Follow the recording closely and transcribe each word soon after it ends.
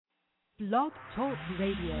Blog Talk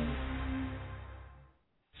Radio.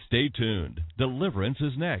 Stay tuned. Deliverance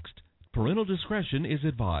is next. Parental discretion is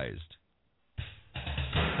advised.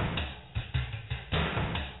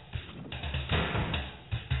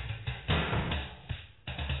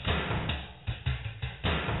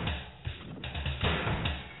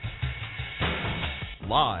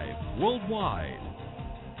 Live worldwide.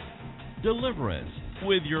 Deliverance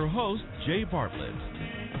with your host, Jay Bartlett.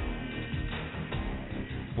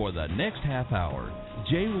 For the next half hour,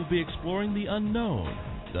 Jay will be exploring the unknown,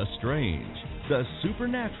 the strange, the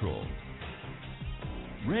supernatural.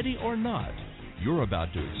 Ready or not, you're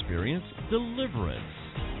about to experience deliverance.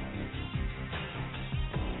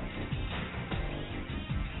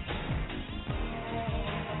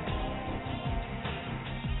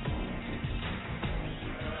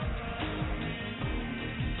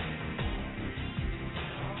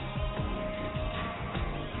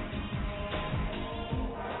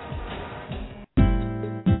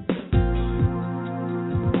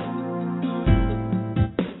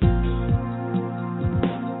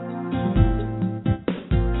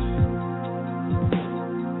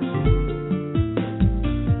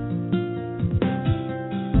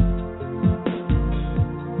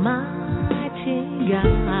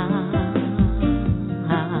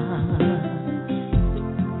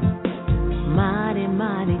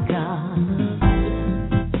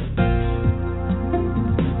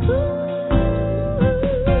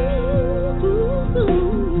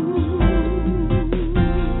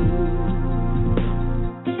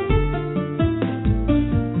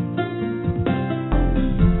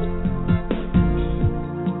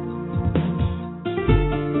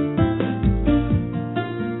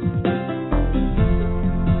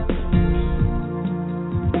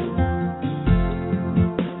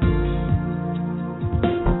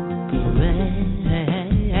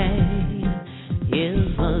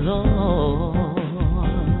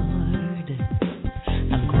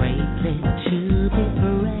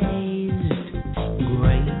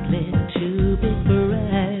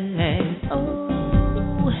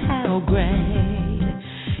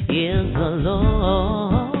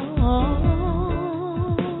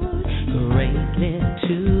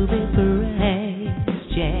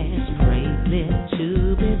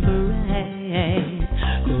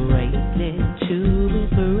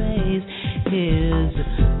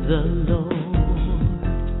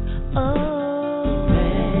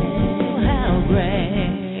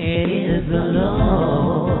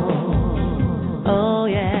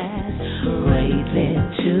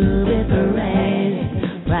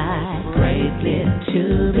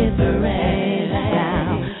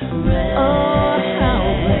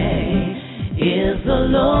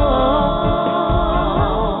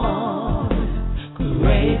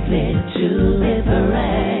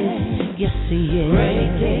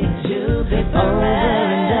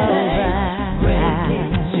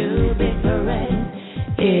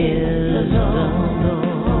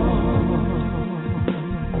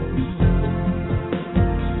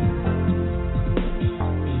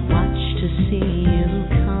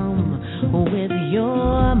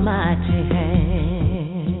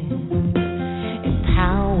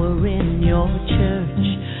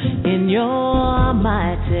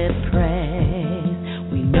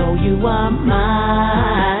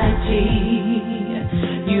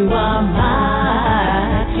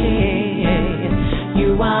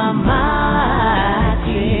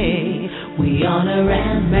 We honor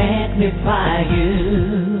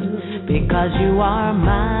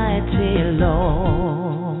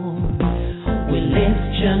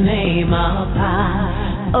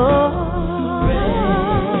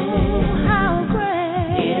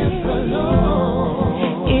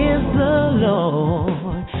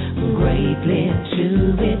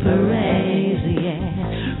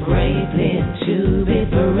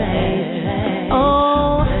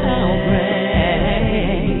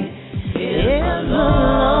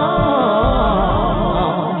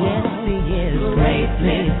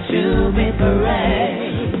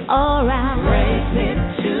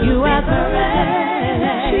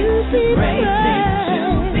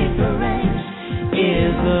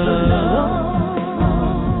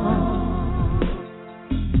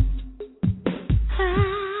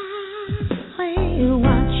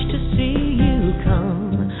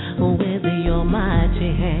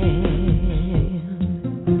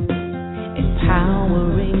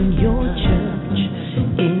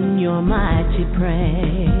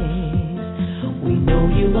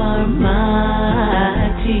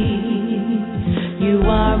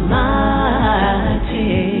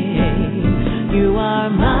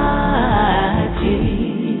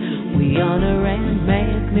and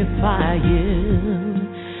magnify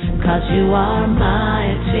you. 'cause you are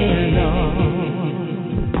mighty.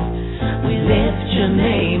 We lift your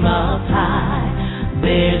name up high.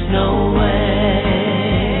 There's no way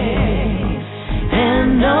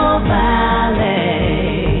and no valley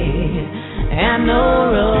and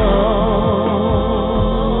no road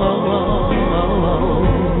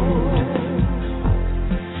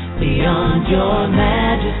beyond your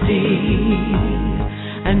majesty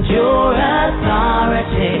and your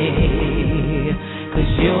authority,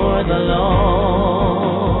 'cause you're the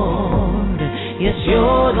Lord. Yes,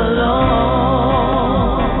 you're the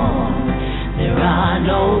Lord. There are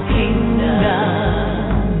no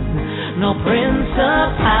kingdoms, no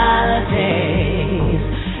principalities,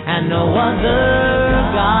 and no other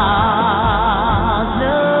gods.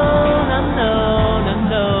 No, no, no, no,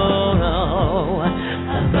 no, no,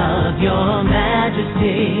 above your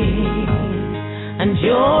majesty and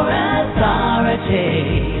your authority,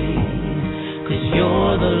 'cause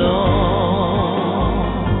you're the Lord.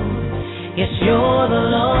 Yes, you're the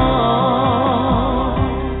Lord.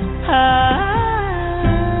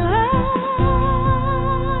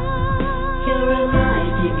 You're a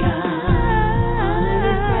mighty God. Honor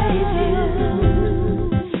and praise you.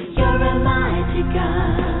 You're a mighty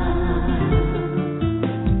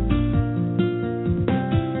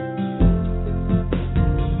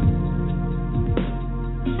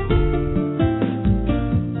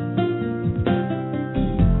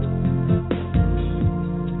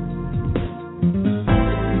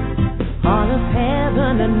all of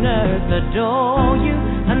heaven and earth adore you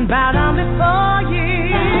and bow down before you.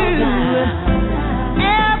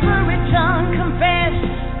 Every tongue confess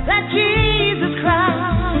that Jesus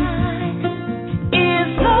Christ is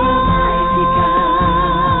Lord.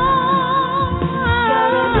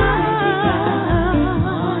 You're a mighty God.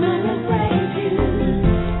 Honor and praise you.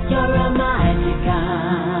 You're a mighty God.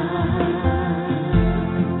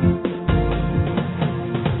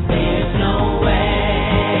 There's no way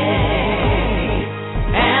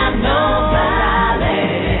and no valley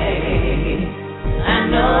and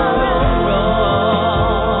no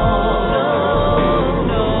road,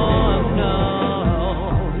 no, no,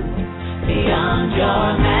 beyond your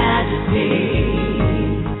majesty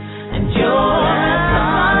and your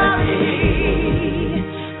authority,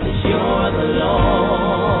 'cause you're the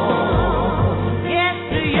Lord. Yes,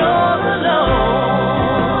 you're the Lord.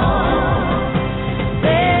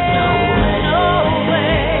 There's no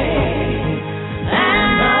way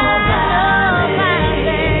and no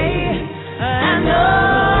valley and no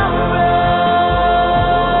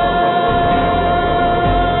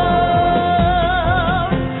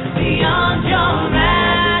road beyond your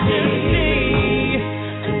majesty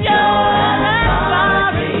and your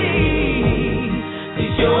authority,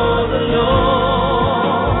 'cause you're the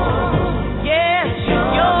Lord. Yes,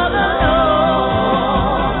 you're the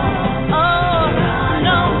Lord. Oh,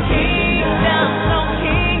 no kingdom, no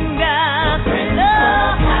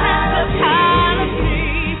principality,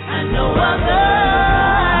 and no other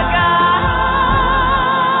God.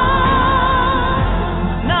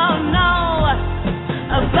 No, no,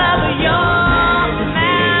 above your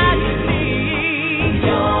majesty and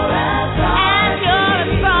your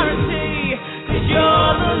authority, 'cause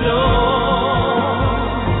you're the Lord.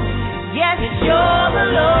 Yes, you're the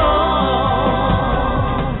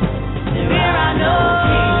Lord. There are no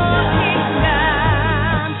kingdoms,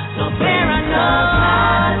 no there are no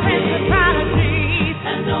principalities,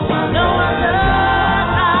 and no other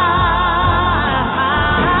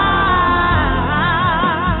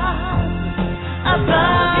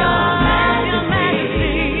above your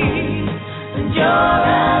majesty and your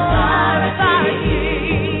authority,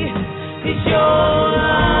 'cause you're the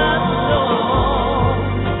Lord,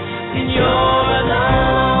 and you're the Lord.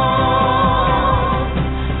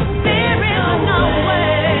 There is no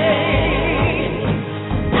way,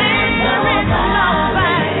 and there is no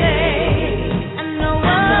valley, and no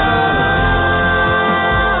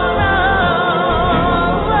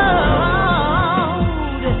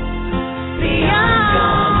road beyond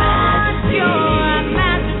your majesty,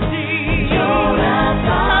 your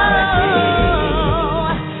authority,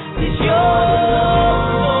 'cause you're the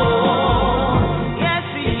Lord. Yes,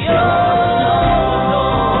 you're the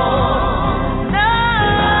Lord. No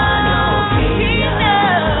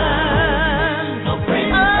kingdom, no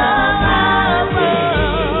principality,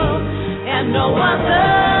 and no other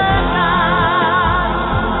God.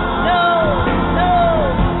 No, no,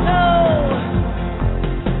 no,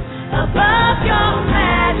 above your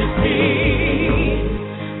majesty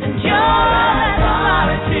and your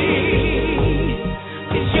authority,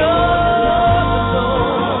 'cause you're the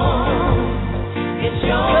Lord. Yes,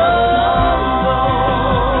 you're the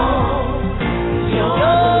Lord. You're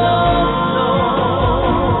the Lord.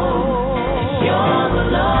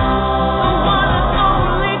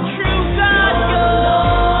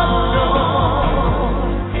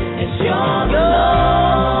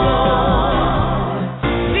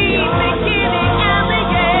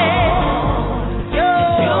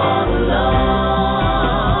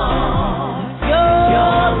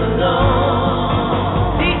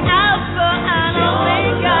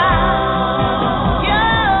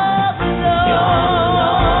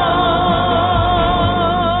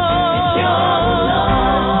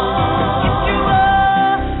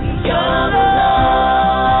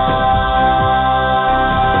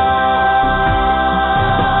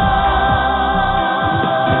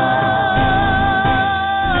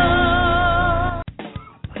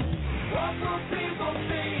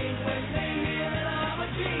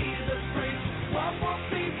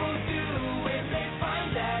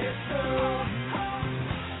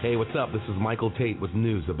 up? This is Michael Tate with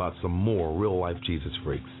news about some more real-life Jesus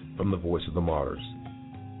freaks from the Voice of the Martyrs.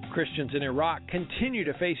 Christians in Iraq continue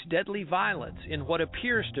to face deadly violence in what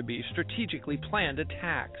appears to be strategically planned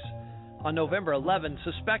attacks. On November 11,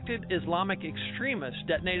 suspected Islamic extremists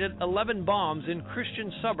detonated 11 bombs in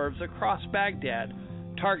Christian suburbs across Baghdad,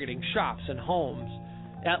 targeting shops and homes.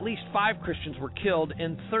 At least 5 Christians were killed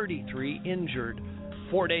and 33 injured.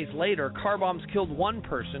 4 days later, car bombs killed 1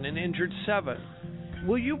 person and injured 7.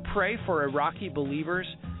 Will you pray for Iraqi believers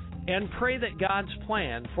and pray that God's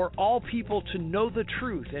plan for all people to know the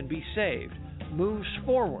truth and be saved moves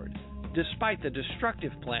forward despite the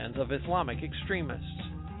destructive plans of Islamic extremists?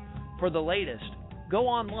 For the latest, go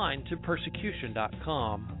online to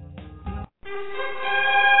persecution.com.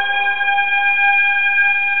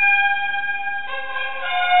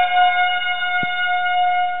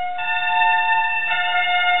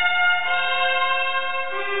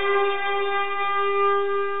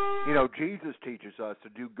 You know, Jesus teaches us to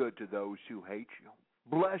do good to those who hate you.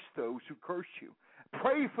 Bless those who curse you.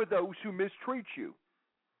 Pray for those who mistreat you.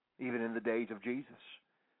 Even in the days of Jesus,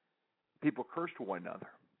 people cursed one another.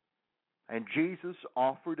 And Jesus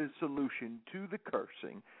offered a solution to the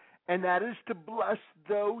cursing, and that is to bless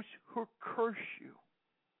those who curse you.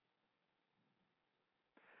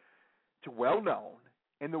 It's well known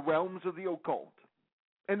in the realms of the occult,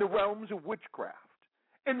 in the realms of witchcraft,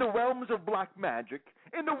 in the realms of black magic,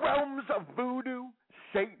 in the realms of voodoo,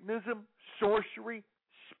 Satanism, sorcery,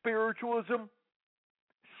 spiritualism,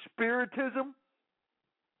 spiritism,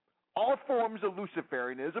 all forms of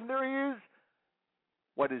Luciferianism, there is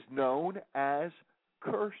what is known as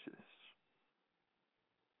curses.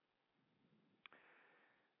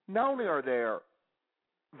 Not only are there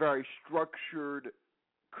very structured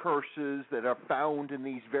curses that are found in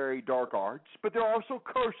these very dark arts, but there are also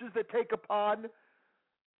curses that take upon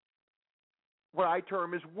what I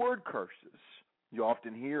term as word curses. You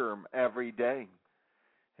often hear them every day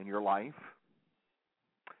in your life.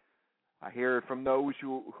 I hear it from those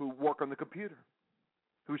who work on the computer,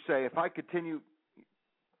 who say, if I continue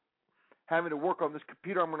having to work on this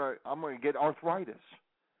computer, I'm gonna get arthritis.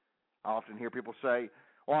 I often hear people say,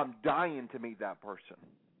 "Oh, I'm dying to meet that person."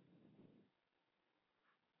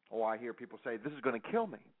 Or I hear people say, "This is going to kill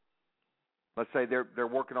me." Let's say they're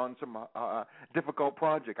working on some difficult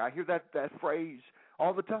project. I hear that phrase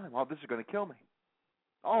all the time. "Oh, this is going to kill me."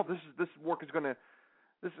 "Oh, this work is going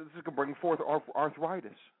to bring forth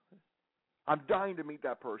arthritis." I'm dying to meet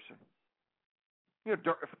that person. You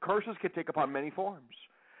know, curses can take upon many forms.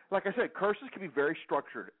 Like I said, curses can be very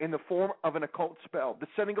structured in the form of an occult spell, the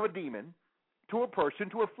sending of a demon to a person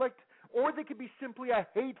to afflict, or they could be simply a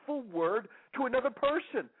hateful word to another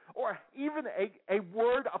person, or even a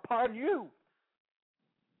word upon you.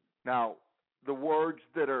 Now, the words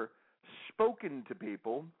that are spoken to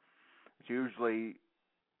people is usually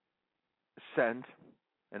sent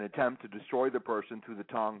an attempt to destroy the person through the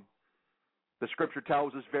tongue. The scripture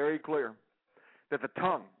tells us very clear that the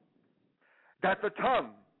tongue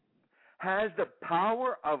has the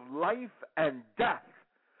power of life and death.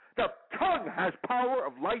 The tongue has power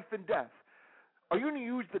of life and death. Are you going to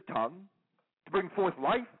use the tongue to bring forth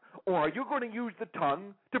life, or are you going to use the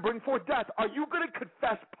tongue to bring forth death? Are you going to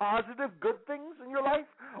confess positive, good things in your life,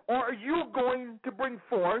 or are you going to bring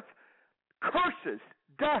forth curses,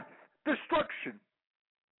 death, destruction?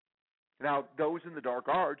 Now, those in the dark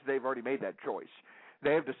arts, they've already made that choice.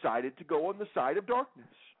 They have decided to go on the side of darkness.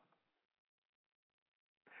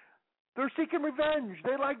 They're seeking revenge.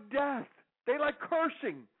 They like death. They like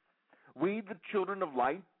cursing. We, the children of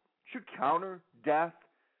light, should counter death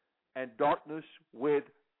and darkness with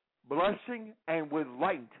blessing and with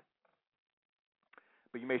light.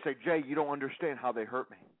 But you may say, "Jay, you don't understand how they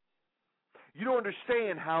hurt me. You don't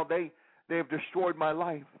understand how they have destroyed my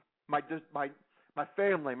life, my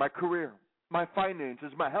family, my career, my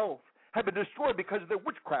finances, my health have been destroyed because of their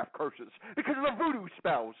witchcraft curses, because of the voodoo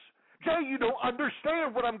spells. Jay, you don't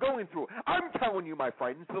understand what I'm going through." I'm telling you, my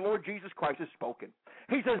friends, the Lord Jesus Christ has spoken.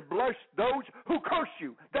 He says, "Bless those who curse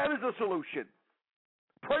you." That is the solution.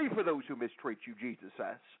 Pray for those who mistreat you, Jesus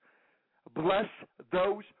says. Bless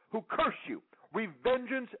those who curse you.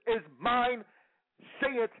 Revengeance is mine,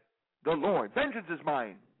 saith the Lord. Vengeance is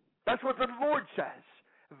mine. That's what the Lord says.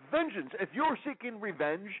 Vengeance. If you're seeking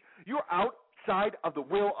revenge, you're outside of the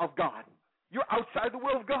will of God. You're outside the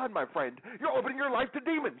will of God, my friend. You're opening your life to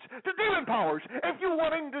demons, to demon powers. If you're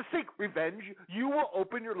wanting to seek revenge, you will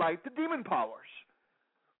open your life to demon powers.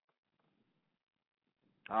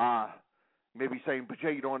 Maybe saying, "But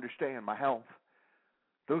Jay, you don't understand my health.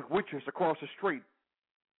 Those witches across the street,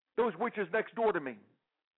 those witches next door to me,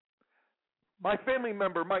 my family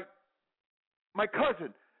member, my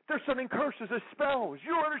cousin, They're sending curses as spells.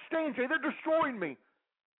 You don't understand, Jay. They're destroying me.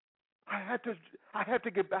 I have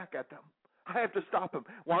to get back at them. I have to stop them.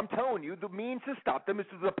 Well, I'm telling you, the means to stop them is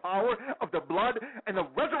through the power of the blood and the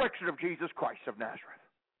resurrection of Jesus Christ of Nazareth.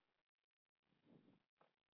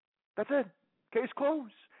 That's it. Case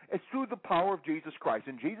closed. It's through the power of Jesus Christ.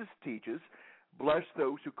 And Jesus teaches, bless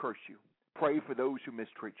those who curse you. Pray for those who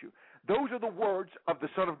mistreat you. Those are the words of the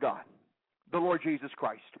Son of God, the Lord Jesus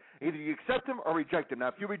Christ. Either you accept him or reject him. Now,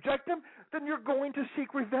 if you reject him, then you're going to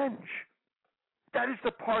seek revenge. That is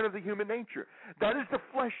the part of the human nature. That is the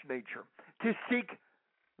flesh nature, to seek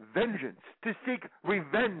vengeance, to seek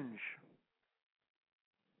revenge.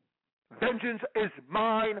 Vengeance is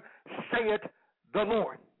mine, saith the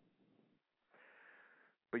Lord.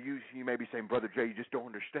 But you may be saying, Brother Jay, you just don't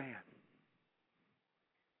understand.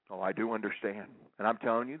 Oh, I do understand. And I'm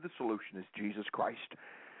telling you, the solution is Jesus Christ.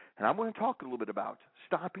 And I'm going to talk a little bit about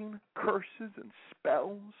stopping curses and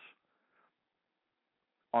spells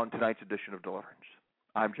on tonight's edition of Deliverance.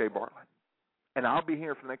 I'm Jay Bartlett, and I'll be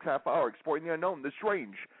here for the next half hour exploring the unknown, the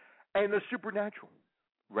strange, and the supernatural.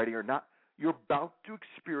 Ready or not, you're about to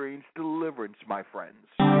experience deliverance, my friends.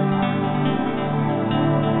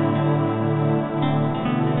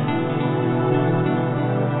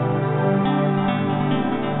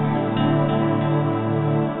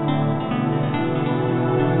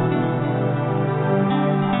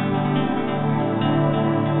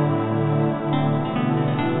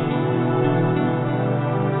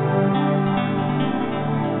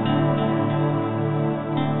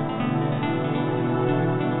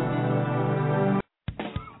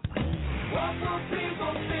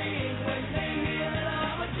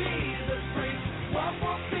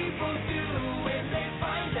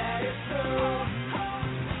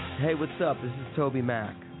 Hey, what's up? This is Toby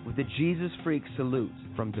Mack with the Jesus Freak Salute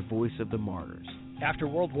from the Voice of the Martyrs. After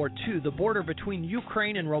World War II, the border between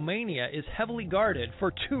Ukraine and Romania is heavily guarded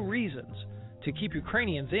for two reasons: to keep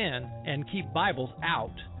Ukrainians in and keep Bibles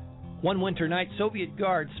out. One winter night, Soviet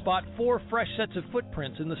guards spot 4 fresh sets of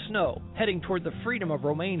footprints in the snow, heading toward the freedom of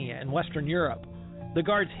Romania and Western Europe. The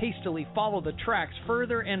guards hastily follow the tracks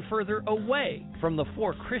further and further away from the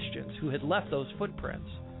 4 Christians who had left those footprints.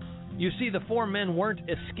 You see, the 4 men weren't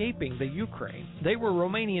escaping the Ukraine. They were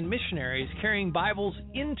Romanian missionaries carrying Bibles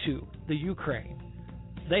into the Ukraine.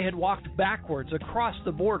 They had walked backwards across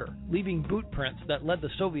the border, leaving boot prints that led the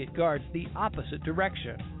Soviet guards the opposite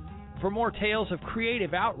direction. For more tales of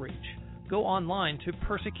creative outreach, go online to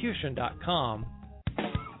persecution.com.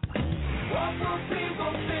 What will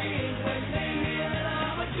people think when they hear that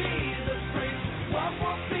I'm a Jesus freak? What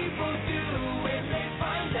will people do when they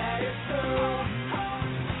find that it's true?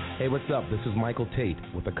 Hey, what's up? This is Michael Tate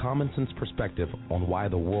with a common sense perspective on why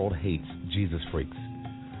the world hates Jesus freaks.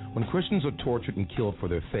 When Christians are tortured and killed for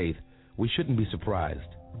their faith, we shouldn't be surprised.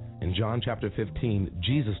 In John chapter 15,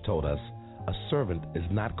 Jesus told us, a servant is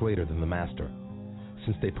not greater than the master.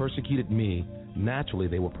 Since they persecuted me, naturally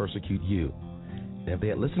they will persecute you. And if they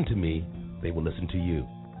had listened to me, they will listen to you.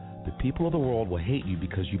 The people of the world will hate you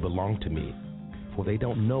because you belong to me, for they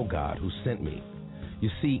don't know God who sent me. You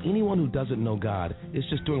see, anyone who doesn't know God is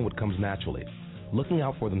just doing what comes naturally, looking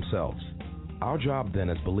out for themselves. Our job then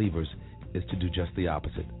as believers is to do just the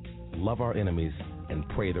opposite. Love our enemies and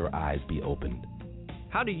pray their eyes be opened.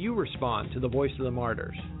 How do you respond to the Voice of the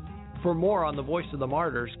Martyrs? For more on the Voice of the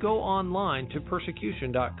Martyrs, go online to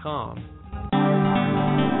persecution.com.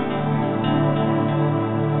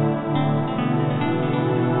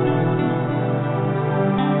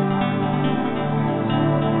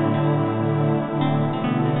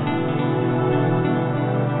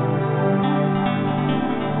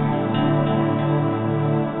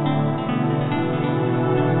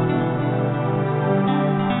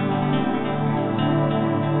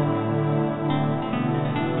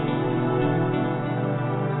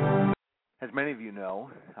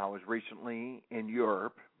 I was recently in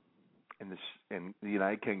Europe, in the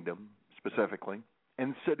United Kingdom specifically, in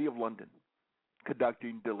the city of London,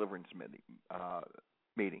 conducting deliverance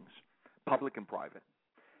meetings, public and private.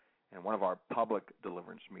 And one of our public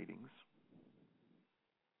deliverance meetings,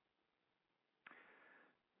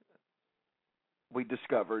 we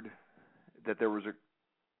discovered that there was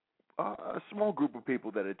a small group of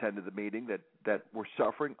people that attended the meeting that were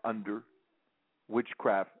suffering under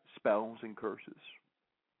witchcraft spells and curses.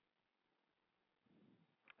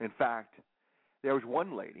 In fact, there was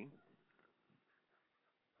one lady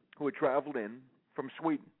who had traveled in from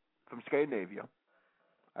Sweden, from Scandinavia,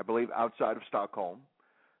 I believe outside of Stockholm,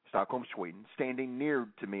 Sweden, standing near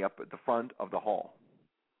to me up at the front of the hall.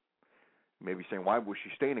 You may be saying, why was she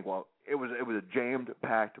standing? Well, it was a jammed,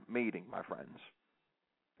 packed meeting, my friends.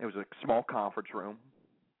 It was a small conference room.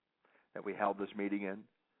 that we held this meeting in.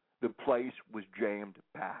 The place was jammed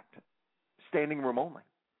packed, standing room only.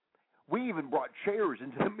 We even brought chairs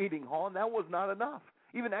into the meeting hall, and that was not enough.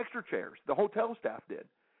 Even extra chairs. The hotel staff did.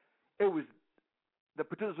 The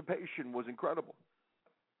participation was incredible.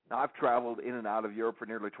 Now, I've traveled in and out of Europe for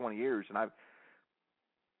nearly 20 years, and I've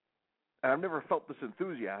never felt this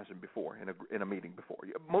enthusiasm before in a meeting before.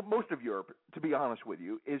 Most of Europe, to be honest with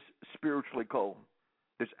you, is spiritually cold.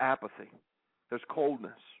 There's apathy. There's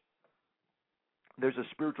coldness. There's a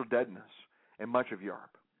spiritual deadness in much of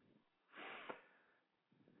Europe.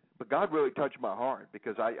 But God really touched my heart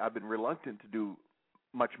because I've been reluctant to do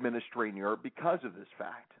much ministry in Europe because of this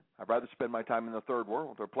fact. I'd rather spend my time in the third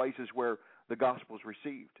world or places where the gospel is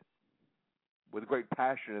received with great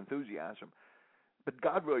passion and enthusiasm. But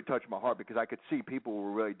God really touched my heart because I could see people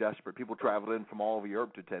were really desperate. People traveled in from all over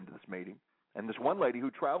Europe to attend this meeting. And this one lady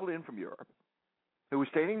who traveled in from Europe, who was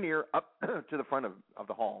standing near up to the front of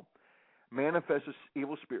the hall, manifested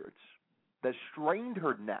evil spirits that strained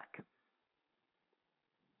her neck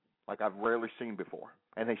like I've rarely seen before.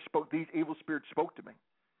 And these evil spirits spoke to me.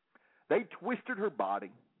 They twisted her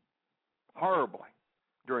body horribly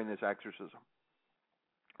during this exorcism.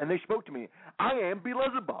 And they spoke to me. I am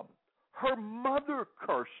Beelzebub. Her mother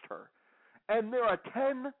cursed her. And there are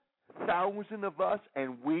 10,000 of us,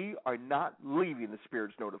 and we are not leaving, the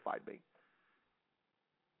spirits notified me.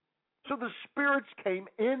 So the spirits came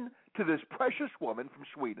in to this precious woman from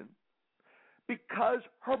Sweden because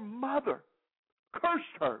her mother cursed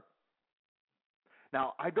her.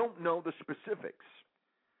 Now, I don't know the specifics,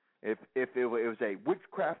 if it was a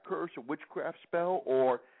witchcraft curse, a witchcraft spell,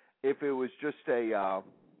 or if it was just a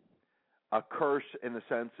curse in the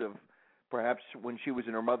sense of perhaps when she was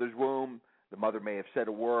in her mother's womb, the mother may have said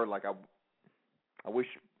a word like, I wish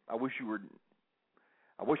I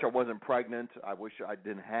wasn't pregnant. I wish I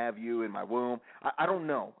didn't have you in my womb. I don't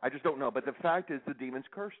know. I just don't know. But the fact is the demons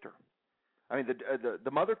cursed her. I mean,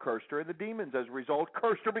 the mother cursed her, and the demons, as a result,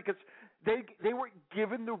 cursed her because they were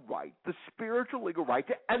given the right, the spiritual legal right,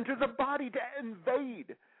 to enter the body, to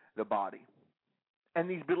invade the body. And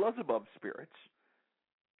these Beelzebub spirits,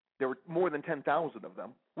 there were more than 10,000 of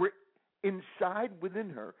them, were inside within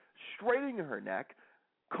her, straining her neck,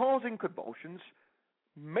 causing convulsions,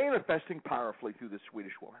 manifesting powerfully through this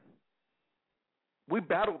Swedish woman. We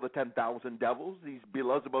battle the 10,000 devils, these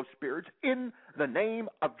Beelzebub spirits, in the name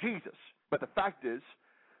of Jesus. But the fact is,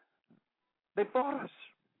 they fought us.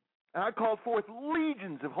 And I called forth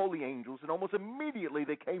legions of holy angels, and almost immediately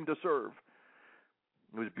they came to serve.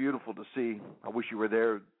 It was beautiful to see. I wish you were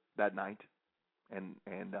there that night in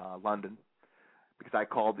London, because I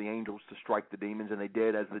called the angels to strike the demons, and they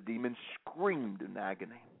did as the demons screamed in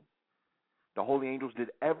agony. The holy angels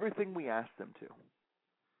did everything we asked them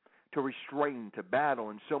to restrain, to battle,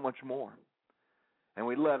 and so much more. And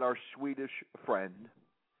we led our Swedish friend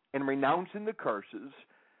in renouncing the curses,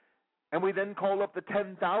 and we then called up the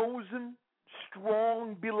 10,000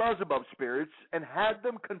 strong Beelzebub spirits and had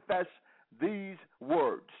them confess these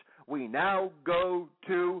words: we now go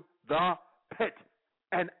to the pit.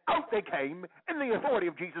 And out they came in the authority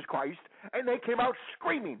of Jesus Christ, and they came out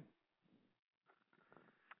screaming.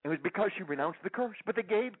 It was because she renounced the curse, but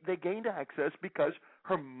they gained access because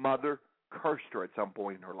her mother cursed her at some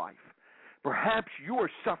point in her life. Perhaps you are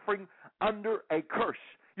suffering under a curse.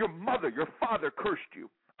 Your mother, your father cursed you.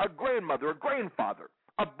 A grandmother, a grandfather,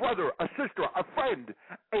 a brother, a sister, a friend,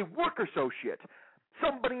 a work associate,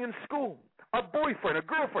 somebody in school, a boyfriend, a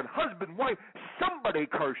girlfriend, husband, wife. Somebody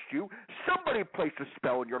cursed you. Somebody placed a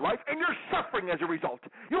spell in your life, and you're suffering as a result.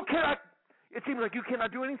 It seems like you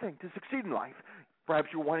cannot do anything to succeed in life. Perhaps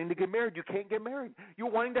you're wanting to get married. You can't get married. You're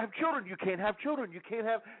wanting to have children. You can't have children. You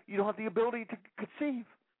don't have the ability to conceive.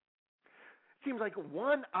 It seems like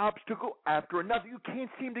one obstacle after another. You can't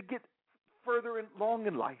seem to get further along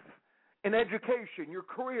in life, in education, your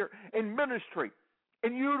career, in ministry,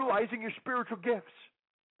 in utilizing your spiritual gifts,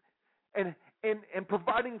 and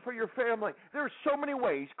providing for your family. There are so many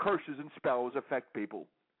ways curses and spells affect people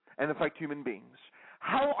and affect human beings.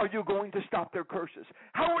 How are you going to stop their curses?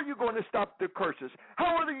 How are you going to stop their curses?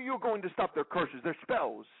 How are you going to stop their curses, their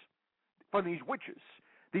spells from these witches,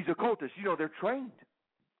 these occultists? They're trained.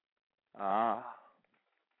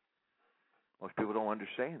 Most people don't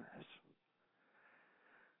understand this.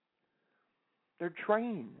 They're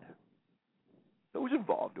trained. Those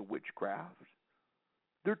involved in witchcraft,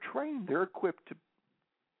 they're trained. They're equipped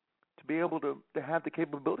to be able to have the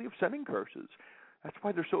capability of sending curses. That's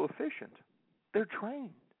why they're so efficient. They're trained.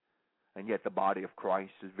 And yet the body of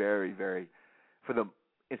Christ is very, very, for them,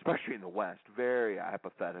 especially in the West, very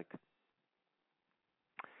apathetic.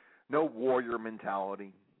 No warrior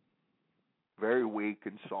mentality. Very weak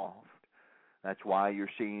and soft. That's why you're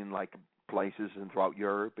seeing like places and throughout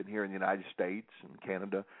Europe and here in the United States and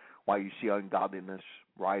Canada, why you see ungodliness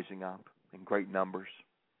rising up in great numbers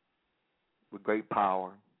with great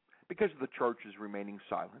power, because the church is remaining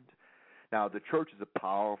silent. Now, the church is a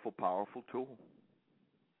powerful, powerful tool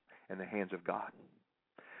in the hands of God.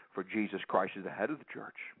 For Jesus Christ is the head of the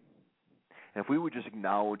church. And if we would just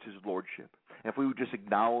acknowledge his lordship, and if we would just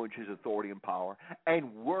acknowledge his authority and power,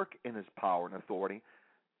 and work in his power and authority,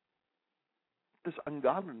 this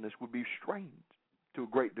ungodliness would be restrained to a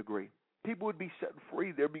great degree. People would be set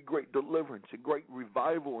free. There would be great deliverance and great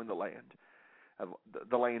revival in the land,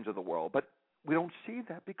 the lands of the world. But we don't see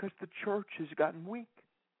that because the church has gotten weak.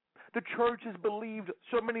 The church has believed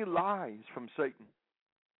so many lies from Satan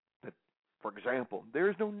that, for example, there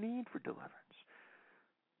is no need for deliverance.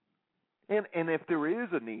 And if there is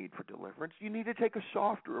a need for deliverance, you need to take a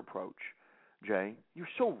softer approach, Jay. You're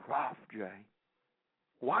so rough, Jay.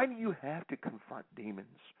 Why do you have to confront demons?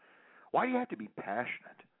 Why do you have to be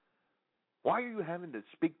passionate? Why are you having to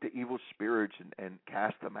speak to evil spirits and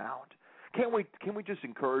cast them out? Can't we just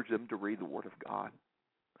encourage them to read the Word of God?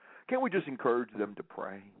 Can't we just encourage them to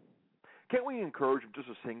pray? Can't we encourage them just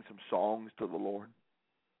to sing some songs to the Lord?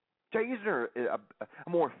 Jay, isn't there a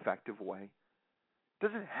more effective way?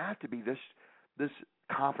 Doesn't it have to be this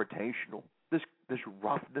confrontational, this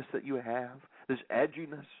roughness that you have, this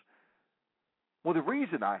edginess? Well, the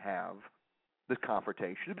reason I have this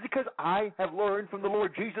confrontation is because I have learned from the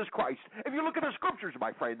Lord Jesus Christ. If you look at the Scriptures,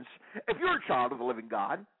 my friends, if you're a child of the living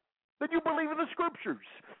God, then you believe in the Scriptures.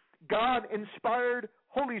 God inspired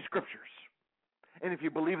Holy Scriptures. And if you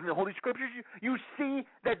believe in the Holy Scriptures, you see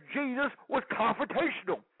that Jesus was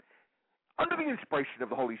confrontational. Under the inspiration of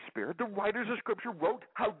the Holy Spirit, the writers of Scripture wrote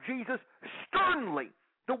how Jesus sternly,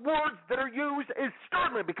 the words that are used is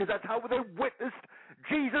sternly, because that's how they witnessed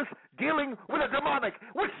Jesus dealing with a demonic,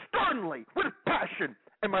 with sternly, with passion.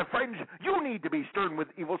 And my friends, you need to be stern with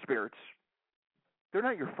evil spirits. They're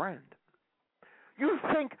not your friend. You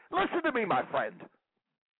think, listen to me, my friend.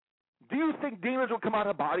 Do you think demons will come out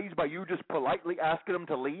of bodies by you just politely asking them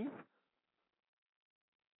to leave?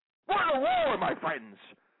 We're in a war, my friends.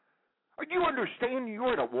 Do you understand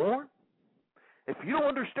you're in a war? If you don't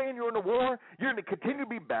understand you're in a war, you're going to continue to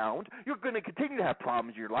be bound. You're going to continue to have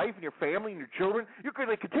problems in your life and your family and your children. You're going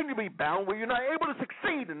to continue to be bound where you're not able to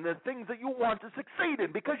succeed in the things that you want to succeed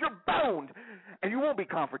in because you're bound, and you won't be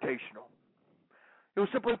confrontational. You'll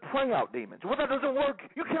simply pray out demons. Well, that doesn't work.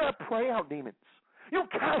 You cannot pray out demons. You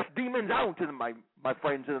cast demons out, my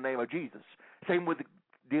friends, in the name of Jesus. Same with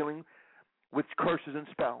dealing with curses and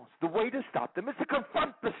spells. The way to stop them is to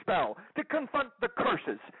confront the spell, to confront the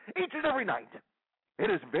curses each and every night. It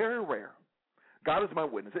is very rare. God is my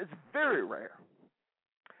witness. It's very rare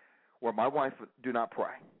where my wife do not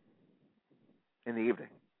pray in the evening.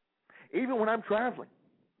 Even when I'm traveling,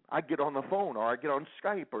 I get on the phone or I get on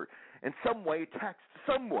Skype or in some way, text,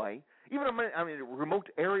 some way. Even if I'm in a remote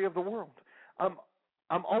area of the world,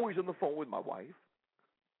 I'm always on the phone with my wife.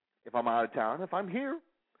 If I'm out of town, if I'm here,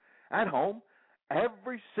 at home,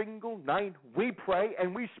 every single night we pray,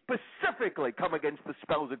 and we specifically come against the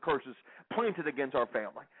spells and curses planted against our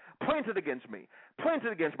family, planted against me,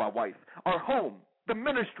 planted against my wife, our home, the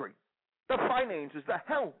ministry, the finances, the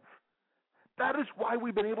health. That is why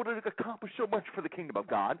we've been able to accomplish so much for the kingdom of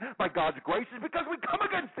God by God's grace, is because we come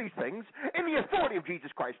against these things in the authority of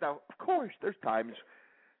Jesus Christ. Now, of course, there's times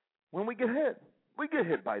when we get hit. We get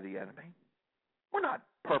hit by the enemy. We're not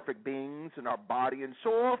perfect beings in our body and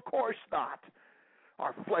soul. Of course not.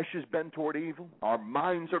 Our flesh is bent toward evil. Our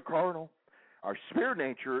minds are carnal. Our spirit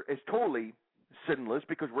nature is totally sinless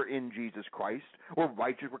because we're in Jesus Christ. We're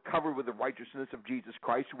righteous. We're covered with the righteousness of Jesus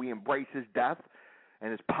Christ. We embrace his death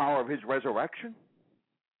and his power of his resurrection.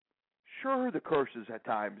 Sure, the curses at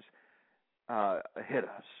times hit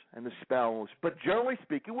us and the spells, but generally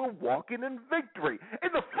speaking, we're walking in victory, in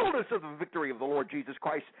the fullness of the victory of the Lord Jesus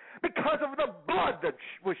Christ because of the blood that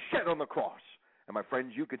was shed on the cross. And my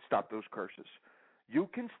friends, you can stop those curses. You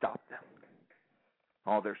can stop them.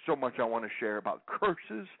 Oh, there's so much I want to share about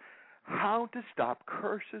curses, how to stop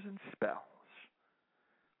curses and spells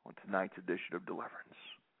on tonight's edition of Deliverance.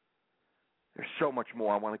 There's so much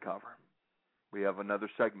more I want to cover. We have another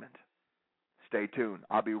segment. Stay tuned.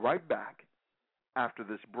 I'll be right back after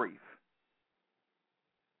this brief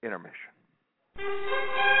intermission.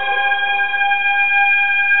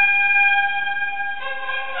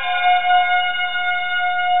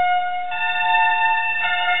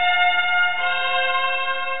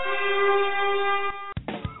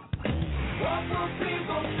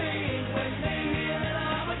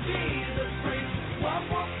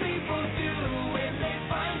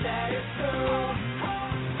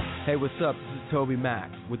 Hey, what's up? This Toby Mack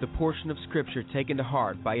with a portion of Scripture taken to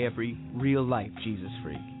heart by every real-life Jesus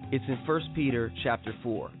freak. It's in 1 Peter chapter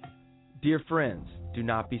 4. Dear friends, do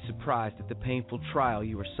not be surprised at the painful trial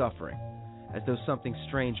you are suffering, as though something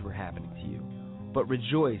strange were happening to you. But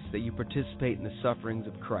rejoice that you participate in the sufferings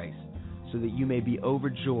of Christ, so that you may be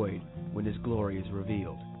overjoyed when His glory is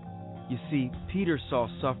revealed. You see, Peter saw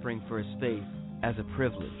suffering for his faith as a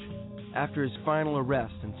privilege. After his final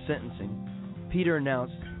arrest and sentencing, Peter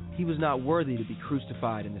announced he was not worthy to be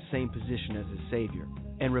crucified in the same position as his Savior,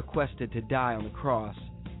 and requested to die on the cross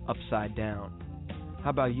upside down. How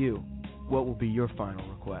about you? What will be your final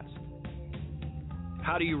request?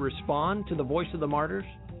 How do you respond to the voice of the martyrs?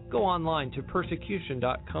 Go online to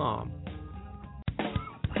persecution.com.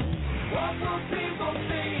 What will people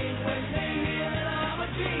think when they hear that I'm a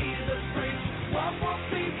Jesus freak? What will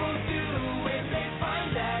people do when they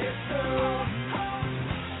find that it's true?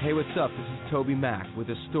 Hey, what's up? This is Toby Mack with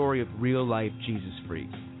a story of real-life Jesus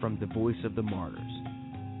freaks from the Voice of the Martyrs.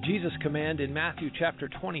 Jesus' command in Matthew chapter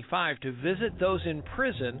 25 to visit those in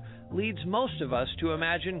prison leads most of us to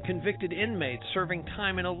imagine convicted inmates serving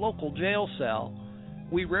time in a local jail cell.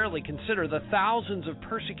 We rarely consider the thousands of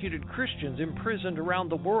persecuted Christians imprisoned around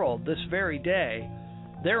the world this very day.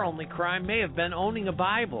 Their only crime may have been owning a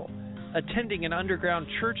Bible, attending an underground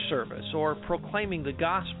church service, or proclaiming the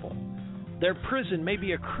gospel. Their prison may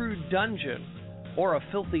be a crude dungeon or a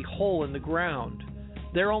filthy hole in the ground.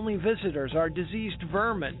 Their only visitors are diseased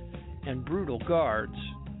vermin and brutal guards.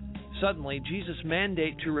 Suddenly, Jesus'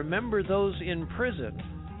 mandate to remember those in prison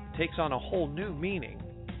takes on a whole new meaning.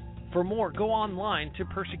 For more, go online to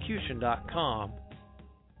persecution.com.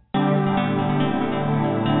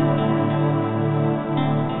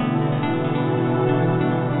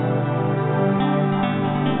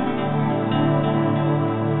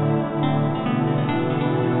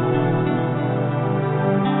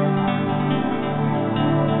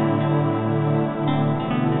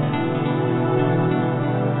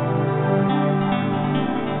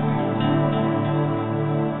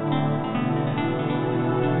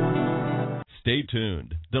 Stay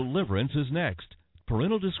tuned. Deliverance is next.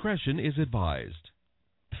 Parental discretion is advised.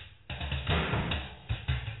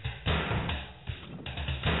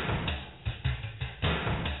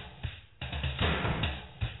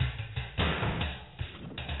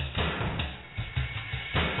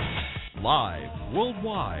 Live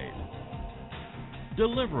worldwide.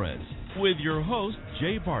 Deliverance with your host,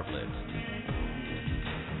 Jay Bartlett.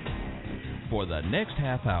 For the next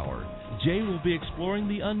half hour, Jay will be exploring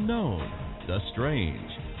the unknown, the strange,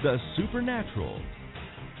 the supernatural.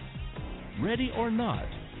 Ready or not,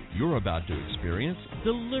 you're about to experience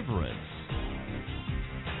deliverance.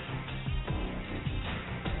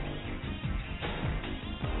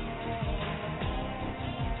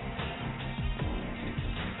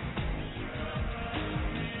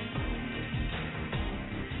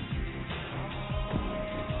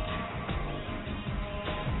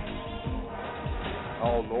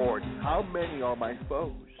 Oh, Lord, how many are my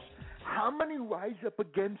foes? How many rise up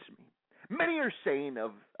against me? Many are saying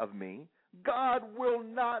of me, God will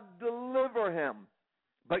not deliver him.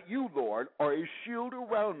 But you, Lord, are a shield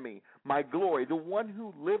around me, my glory, the one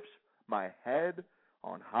who lifts my head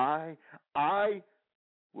on high. I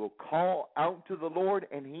will call out to the Lord,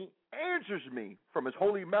 and he answers me from his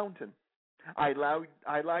holy mountain. I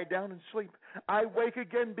lie down and sleep. I wake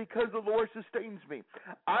again because the Lord sustains me.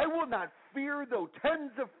 I will not fear though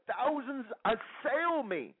tens of thousands assail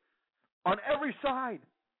me on every side.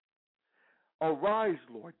 Arise,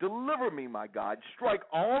 Lord, deliver me, my God. Strike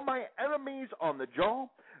all my enemies on the jaw.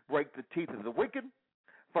 Break the teeth of the wicked.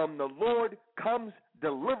 From the Lord comes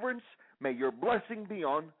deliverance. May your blessing be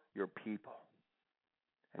on your people.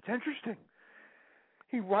 It's interesting.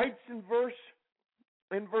 He writes in verse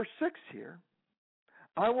 6 here,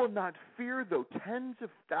 I will not fear though tens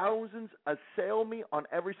of thousands assail me on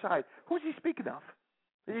every side. Who is he speaking of?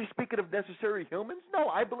 Is he speaking of necessary humans? No,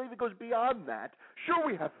 I believe it goes beyond that. Sure,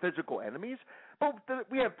 we have physical enemies, but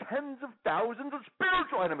we have tens of thousands of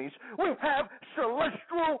spiritual enemies. We have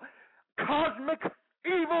celestial, cosmic,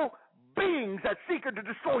 evil beings that seek to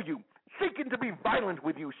destroy you, seeking to be violent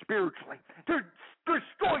with you spiritually, to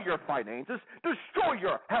destroy your finances, destroy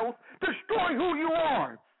your health, destroy who you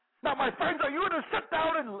are. Now, my friends, are you going to sit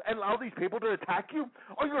down and allow these people to attack you?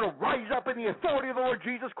 Are you going to rise up in the authority of the Lord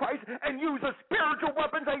Jesus Christ and use the spiritual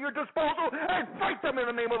weapons at your disposal and fight them in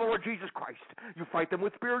the name of the Lord Jesus Christ? You fight them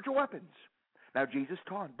with spiritual weapons. Now, Jesus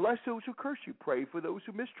taught, bless those who curse you, pray for those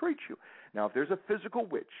who mistreat you. Now, if there's a physical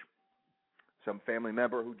witch, some family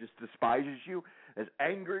member who just despises you, is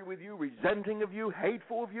angry with you, resenting of you,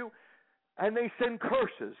 hateful of you, and they send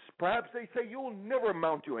curses, perhaps they say you'll never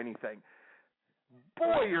amount to anything.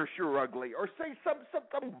 boy, you're sure ugly, or say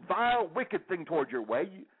some vile, wicked thing towards your way,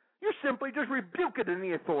 you simply just rebuke it in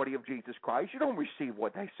the authority of Jesus Christ. You don't receive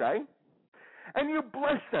what they say. And you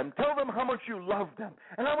bless them. Tell them how much you love them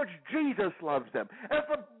and how much Jesus loves them. And if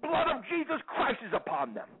the blood of Jesus Christ is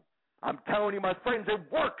upon them. I'm telling you, my friends, it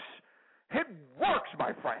works. It works,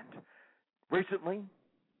 my friend. Recently,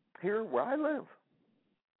 here where I live,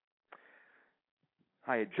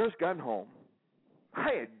 I had just gotten home.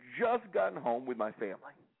 With my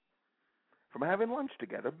family from having lunch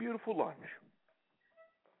together, a beautiful lunch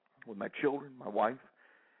with my children, my wife.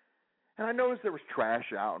 And I noticed there was trash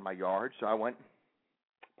out in my yard, so I went,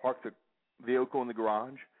 parked the vehicle in the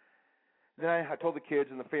garage. Then I told the kids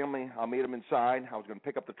and the family I'll meet them inside. I was going to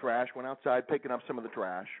pick up the trash, went outside picking up some of the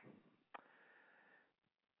trash.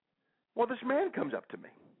 Well, this man comes up to me.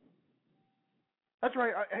 That's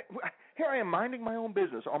right. Here I am minding my own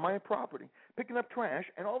business on my property, picking up trash,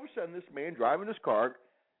 and all of a sudden this man driving his car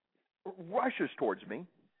rushes towards me.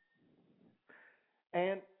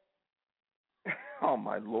 And, oh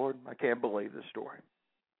my Lord, I can't believe this story.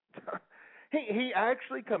 He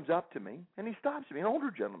actually comes up to me, and he stops me, an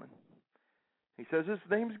older gentleman. He says, his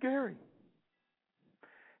name's Gary.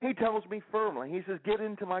 He tells me firmly, he says, get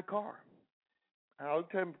into my car. And I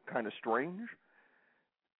looked at him kind of strange.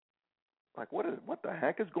 Like, what the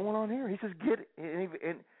heck is going on here? He says, and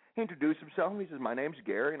he introduced himself. He says, my name's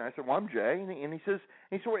Gary. And I said, well, I'm Jay. And he says,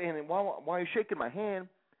 and while he's shaking my hand,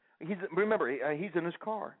 he's in his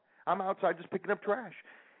car. I'm outside just picking up trash.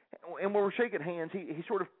 And when we're shaking hands, he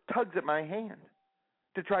sort of tugs at my hand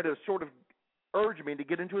to try to sort of urge me to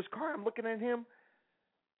get into his car. I'm looking at him.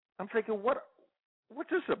 I'm thinking, what's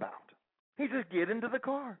this about? He says, get into the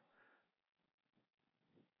car.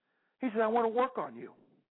 He said, I want to work on you.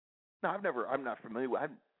 Now, I'm not familiar with, I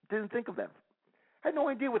didn't think of that. I had no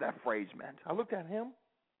idea what that phrase meant. I looked at him,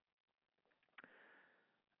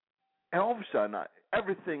 and all of a sudden, I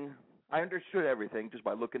understood everything just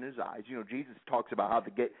by looking in his eyes. You know, Jesus talks about how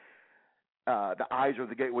the eyes are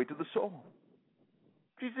the gateway to the soul.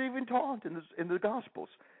 Jesus even taught in the Gospels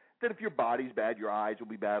that if your body's bad, your eyes will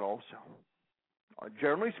be bad also.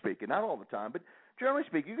 Generally speaking, not all the time, but generally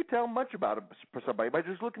speaking, you could tell much about somebody by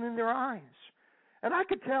just looking in their eyes. And I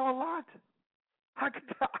could tell a lot. I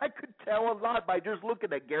could tell a lot by just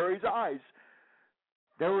looking at Gary's eyes.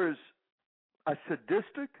 There was a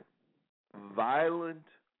sadistic, violent,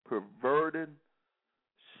 perverted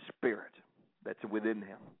spirit that's within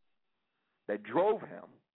him that drove him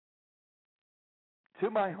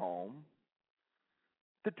to my home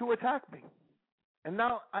to attack me. And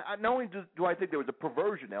now, not only do I think there was a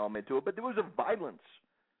perversion element to it, but there was a violence.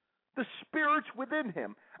 The spirit's within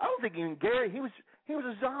him. I don't think even Gary, he was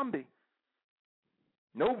a zombie.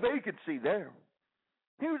 No vacancy there.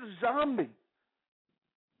 He was a zombie.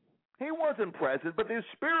 He wasn't present, but his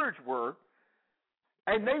spirits were,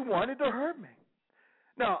 and they wanted to hurt me.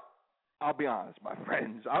 Now, I'll be honest, my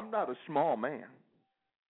friends, I'm not a small man.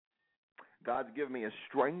 God's given me a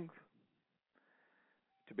strength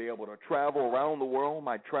to be able to travel around the world.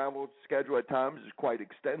 My travel schedule at times is quite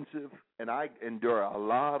extensive, and I endure a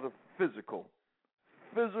lot of physical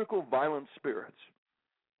violent spirits.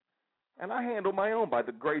 And I handle my own by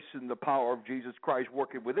the grace and the power of Jesus Christ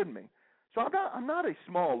working within me. So I'm not a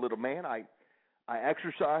small little man. I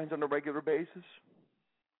exercise on a regular basis.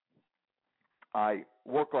 I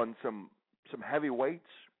work on some heavy weights.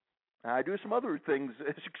 And I do some other things,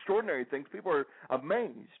 extraordinary things. People are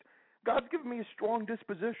amazed. God's given me a strong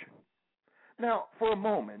disposition. Now, for a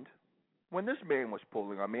moment, when this man was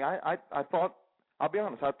pulling on me, I thought, I'll be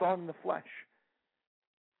honest, I thought in the flesh.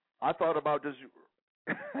 I thought about just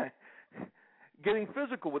getting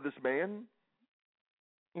physical with this man.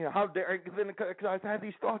 You know, how dare, because I've had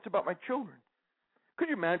these thoughts about my children. Could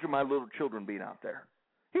you imagine my little children being out there?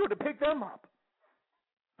 He would have picked them up.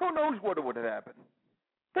 Who knows what would have happened?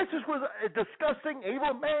 This just was a disgusting,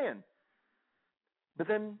 evil man. But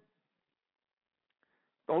then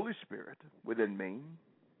the Holy Spirit within me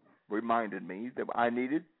reminded me that I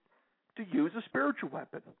needed to use a spiritual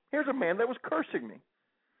weapon. Here's a man that was cursing me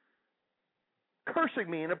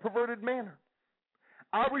in a perverted manner.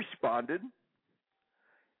 I responded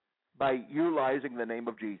by utilizing the name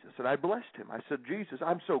of Jesus, and I blessed him. I said, Jesus,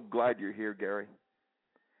 I'm so glad you're here, Gary.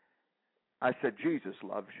 I said, Jesus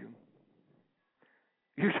loves you.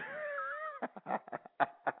 You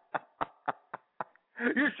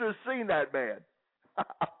should have seen that man.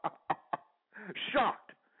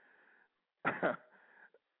 Shocked.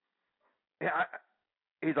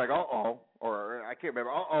 He's like, uh-oh, or I can't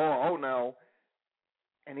remember, oh no.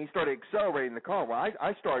 And he started accelerating the car. Well,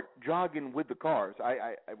 I start jogging with the cars.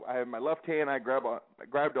 I have my left hand, I grabbed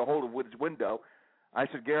a hold of his window I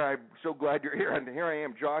said, Gary, I'm so glad you're here. And here I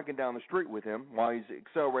am jogging down the street with him while he's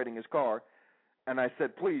accelerating his car. And I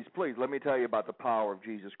said, please, let me tell you about the power of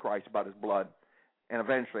Jesus Christ, about his blood. And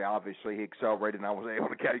eventually, obviously, he accelerated, and I was able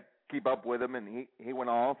to keep up with him. And he went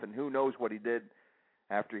off, and who knows what he did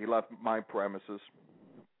after he left my premises.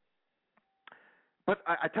 But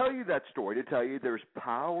I tell you that story to tell you there's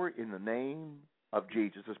power in the name of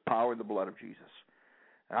Jesus. There's power in the blood of Jesus.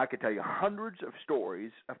 And I could tell you hundreds of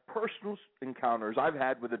stories of personal encounters I've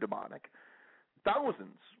had with the demonic.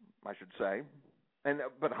 Thousands, I should say.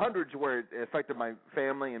 But hundreds where it affected my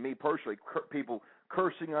family and me personally. People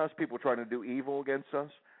cursing us, people trying to do evil against us.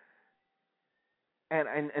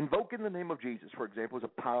 And invoking the name of Jesus, for example, is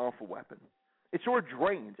a powerful weapon. It sort of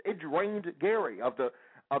drains. It drained Gary of the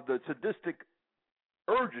sadistic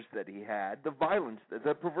urges that he had, the violence,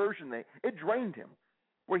 the perversion. It drained him.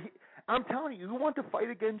 I'm telling you, you want to fight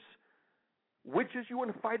against witches, you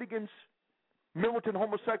want to fight against militant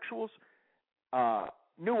homosexuals,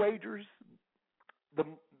 New Agers,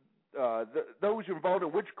 those involved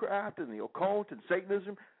in witchcraft and the occult and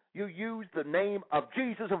Satanism, you use the name of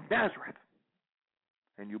Jesus of Nazareth,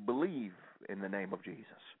 and you believe in the name of Jesus.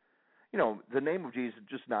 You know, the name of Jesus is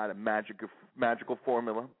just not a magical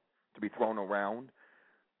formula to be thrown around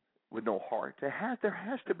with no heart. There has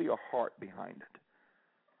to be a heart behind it,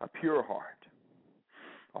 a pure heart,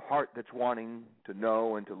 a heart that's wanting to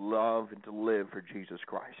know and to love and to live for Jesus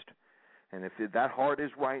Christ. And if that heart is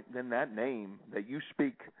right, then that name that you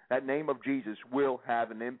speak, that name of Jesus, will have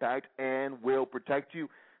an impact and will protect you.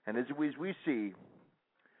 And as we see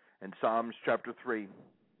in Psalms chapter 3,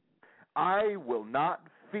 I will not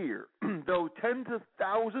fear, though tens of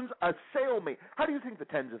thousands assail me. How do you think the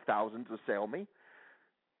tens of thousands assail me?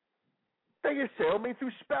 They assail me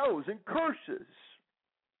through spells and curses,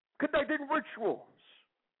 conducted rituals.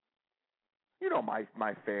 You know, my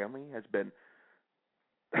family has been,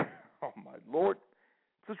 oh my Lord,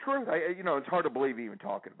 it's the truth. It's hard to believe even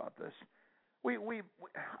talking about this. We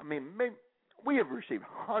have received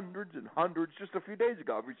hundreds and hundreds. Just a few days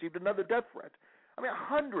ago, I've received another death threat.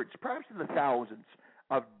 Hundreds, perhaps in the thousands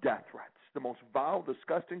of death threats. The most vile,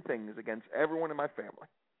 disgusting things against everyone in my family.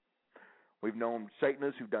 We've known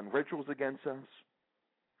Satanists who've done rituals against us,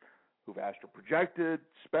 who've astral projected,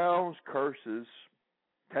 spells, curses.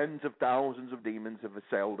 Tens of thousands of demons have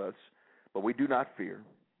assailed us, but we do not fear.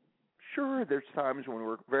 Sure, there's times when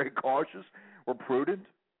we're very cautious, we're prudent,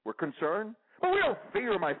 we're concerned, but we don't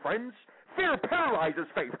fear, my friends. Fear paralyzes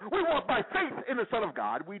faith. We walk by faith in the Son of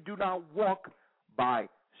God. We do not walk by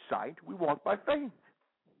sight. We walk by faith.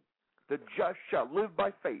 The just shall live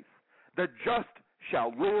by faith. The just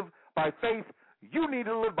shall live by faith. You need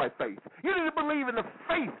to live by faith. You need to believe in the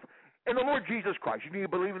faith in the Lord Jesus Christ. You need to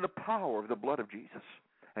believe in the power of the blood of Jesus.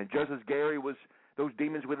 And just as those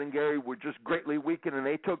demons within Gary were just greatly weakened and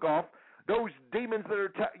they took off, those demons that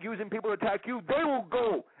are using people to attack you, they will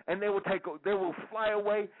go and they will fly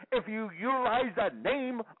away if you utilize that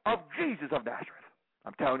name of Jesus of Nazareth.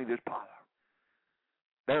 I'm telling you, there's power.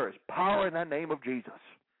 There is power in that name of Jesus.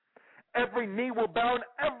 Every knee will bow and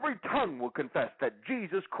every tongue will confess that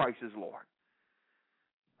Jesus Christ is Lord.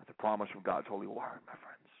 That's a promise from God's holy word, my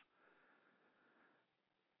friends.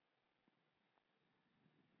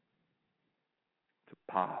 It's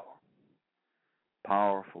a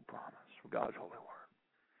powerful promise from God's holy word.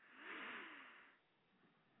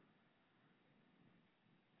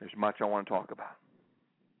 There's much I want to talk about.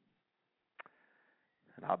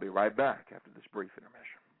 And I'll be right back after this brief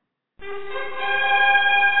intermission.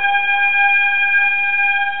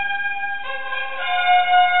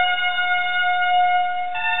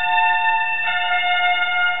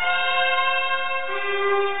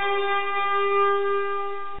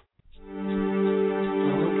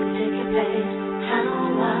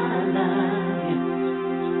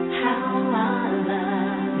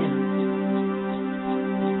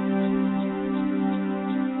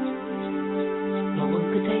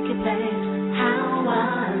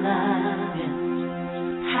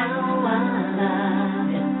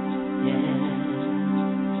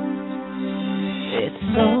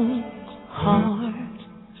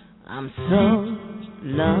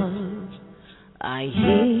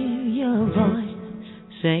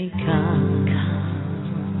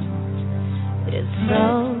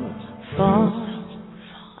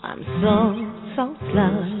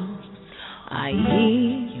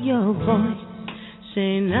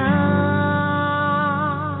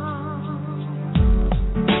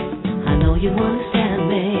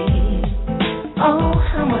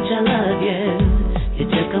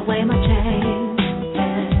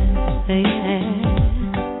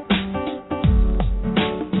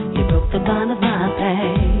 The bond of my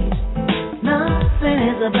pain, nothing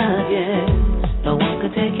above you. No one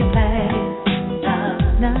could take your place. Nah,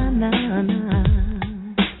 nah, nah.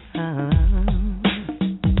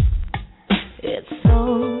 It's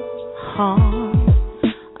so hard.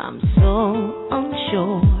 I'm so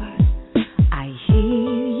unsure. I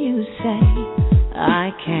hear you say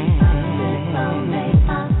I can't.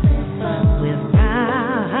 With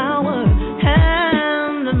power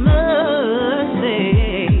and mercy,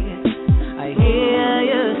 I hear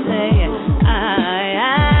you say I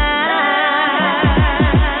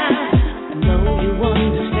know you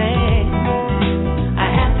understand. I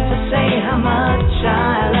have to say how much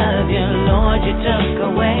I love you, Lord. You took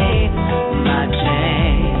away my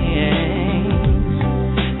chains.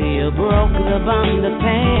 You broke the bond of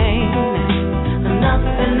pain.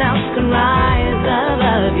 Nothing else can rise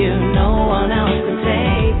above you. No one else can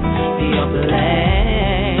take your place.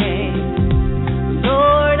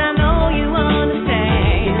 Lord, I know you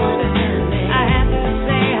understand. I have to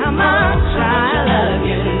say how much I love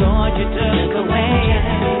you. Lord, you took away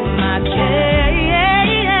my chains.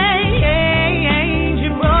 You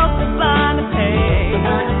broke the bond of pain.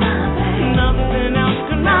 Nothing else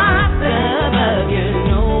can rise above you.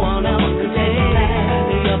 No one else can take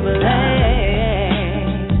your place.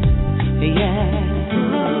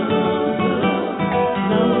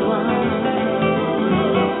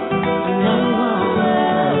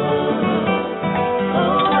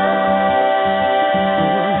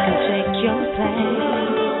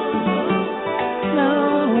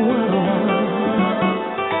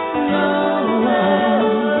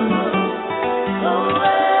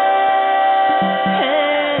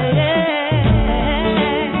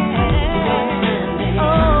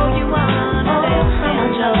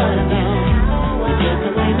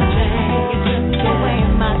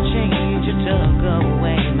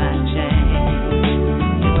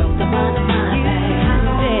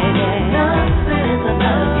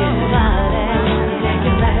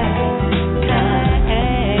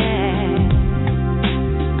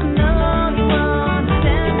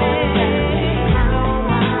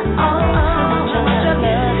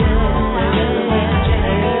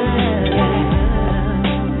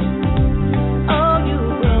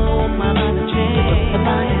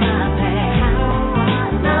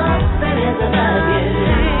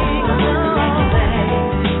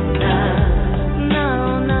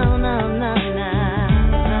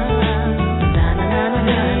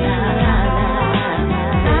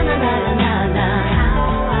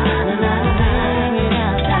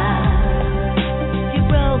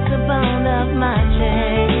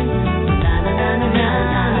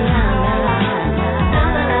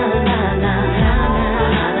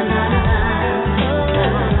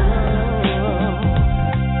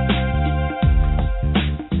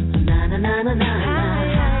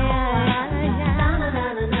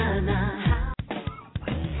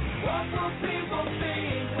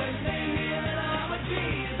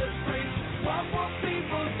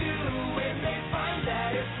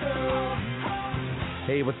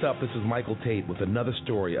 Hey, what's up? This is Michael Tate with another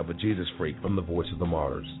story of a Jesus freak from the Voice of the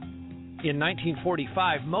Martyrs. In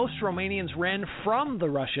 1945, most Romanians ran from the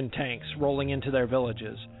Russian tanks rolling into their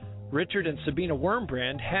villages. Richard and Sabina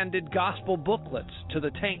Wurmbrand handed gospel booklets to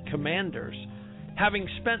the tank commanders. Having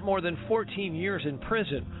spent more than 14 years in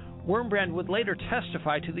prison, Wurmbrand would later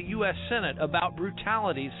testify to the U.S. Senate about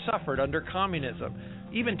brutalities suffered under communism,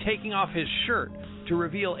 even taking off his shirt to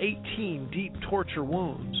reveal 18 deep torture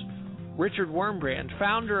wounds. Richard Wurmbrand,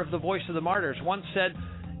 founder of the Voice of the Martyrs, once said,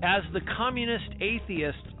 "As the communist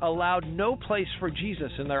atheists allowed no place for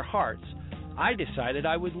Jesus in their hearts, I decided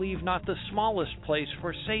I would leave not the smallest place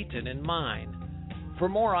for Satan in mine." For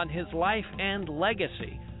more on his life and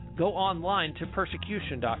legacy, go online to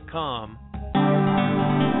persecution.com.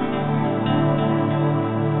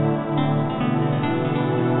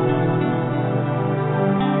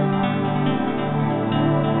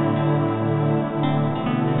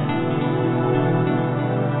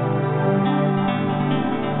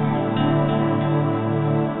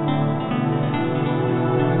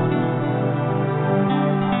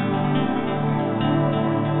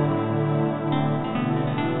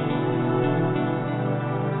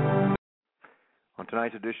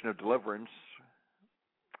 Tonight's edition of Deliverance,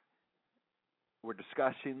 we're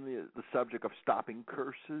discussing the subject of stopping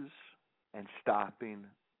curses and stopping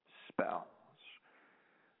spells.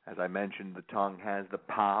 As I mentioned, the tongue has the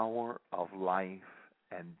power of life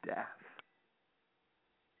and death.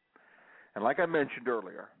 And like I mentioned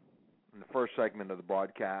earlier, in the first segment of the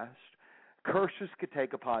broadcast, curses could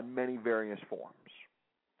take upon many various forms.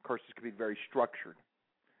 Curses could be very structured,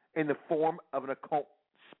 in the form of an occult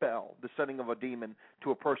spell, the sending of a demon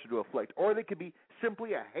to a person to afflict, or they could be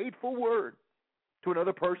simply a hateful word to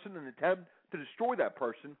another person and attempt to destroy that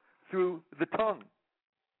person through the tongue.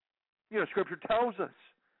 Scripture tells us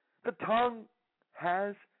the tongue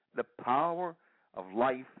has the power of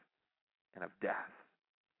life and of death.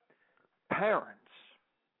 Parents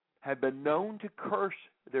have been known to curse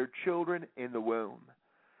their children in the womb,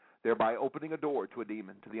 thereby opening a door to a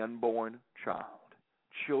demon, to the unborn child.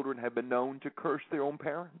 Children have been known to curse their own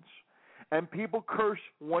parents, and people curse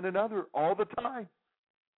one another all the time.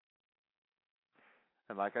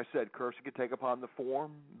 And like I said, cursing can take upon the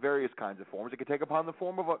form, various kinds of forms. It can take upon the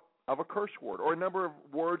form of a curse word, or a number of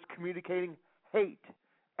words communicating hate,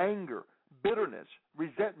 anger, bitterness,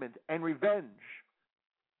 resentment, and revenge.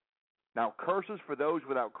 Now, curses for those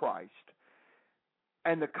without Christ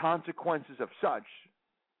and the consequences of such,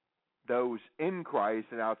 those in Christ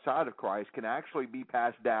and outside of Christ, can actually be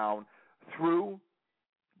passed down through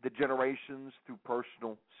the generations through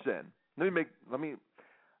personal sin. Let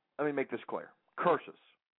me make this clear. Curses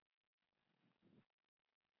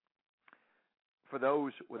for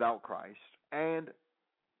those without Christ and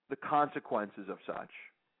the consequences of such,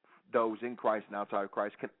 those in Christ and outside of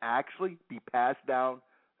Christ, can actually be passed down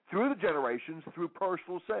through the generations through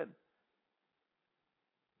personal sin.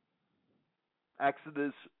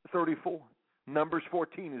 Exodus 34, Numbers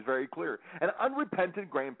 14 is very clear. An unrepentant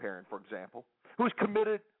grandparent, for example, who has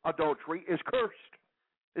committed adultery is cursed,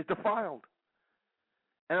 is defiled,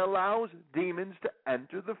 and allows demons to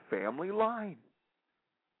enter the family line.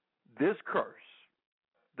 This curse,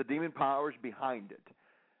 the demon powers behind it,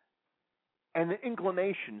 and the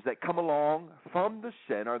inclinations that come along from the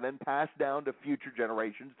sin are then passed down to future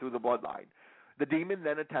generations through the bloodline. The demon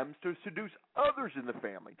then attempts to seduce others in the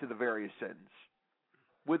family to the various sins,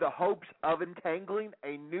 with the hopes of entangling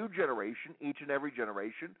a new generation, each and every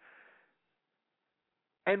generation,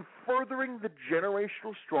 and furthering the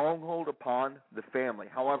generational stronghold upon the family.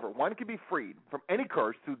 However, one can be freed from any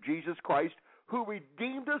curse through Jesus Christ, who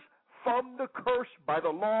redeemed us from the curse by the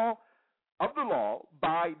law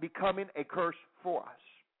by becoming a curse for us.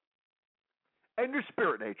 And your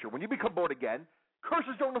spirit nature, when you become born again,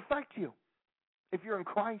 curses don't affect you. If you're in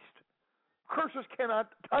Christ, curses cannot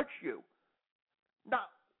touch you. Not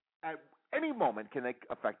at any moment can they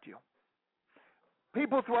affect you.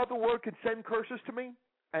 People throughout the world can send curses to me,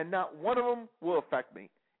 and not one of them will affect me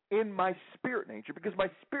in my spirit nature, because my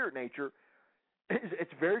spirit nature,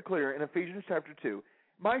 it's very clear in Ephesians chapter 2,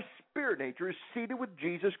 my spirit nature is seated with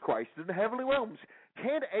Jesus Christ in the heavenly realms.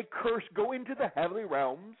 Can a curse go into the heavenly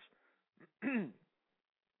realms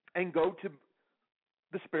and go to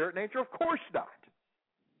the spirit nature? Of course not.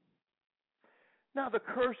 Now, the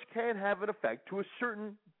curse can have an effect to a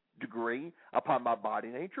certain degree upon my body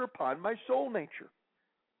nature, upon my soul nature,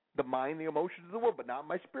 the mind, the emotions of the world, but not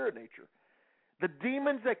my spirit nature. The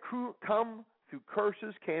demons that come through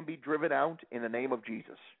curses can be driven out in the name of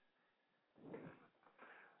Jesus.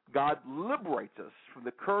 God liberates us from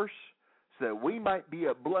the curse so that we might be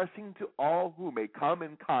a blessing to all who may come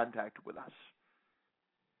in contact with us.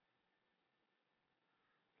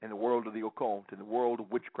 In the world of the occult, in the world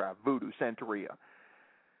of witchcraft, voodoo, Santeria,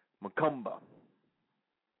 Macumba,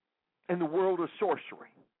 in the world of sorcery,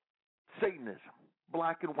 Satanism,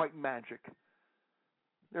 black and white magic,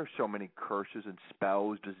 there are so many curses and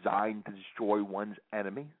spells designed to destroy one's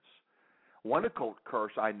enemies. One occult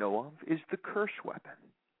curse I know of is the curse weapon,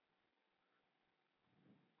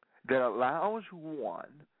 that allows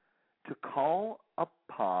one to call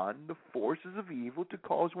upon the forces of evil to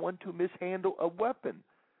cause one to mishandle a weapon,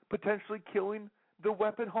 potentially killing the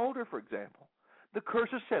weapon holder, for example. The curse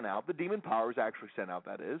is sent out, the demon power is actually sent out,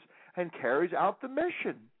 that is, and carries out the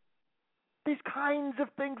mission. These kinds of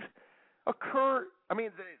things occur, they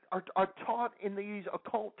are taught in these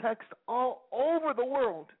occult texts all over the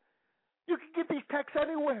world. You can get these texts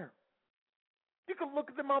anywhere. You can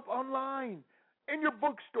look them up online. In your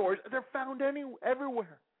bookstores, they're found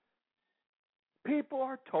everywhere. People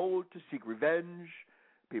are told to seek revenge.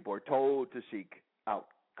 People are told to seek out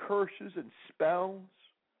curses and spells.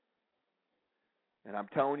 And I'm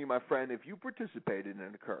telling you, my friend, if you participated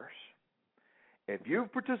in a curse, if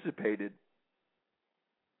you've participated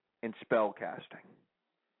in spell casting,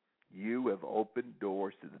 you have opened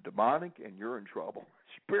doors to the demonic, and you're in trouble,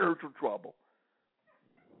 spiritual trouble.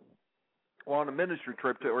 Well, on a ministry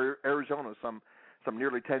trip to Arizona some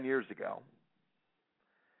nearly 10 years ago,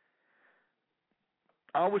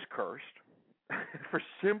 I was cursed for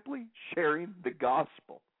simply sharing the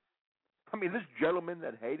gospel. This gentleman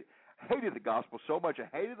that hated the gospel so much,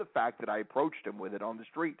 I hated the fact that I approached him with it on the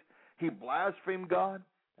street. He blasphemed God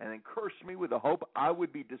and then cursed me with the hope I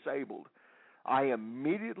would be disabled. I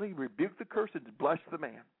immediately rebuked the curse and blessed the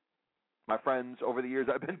man. My friends, over the years,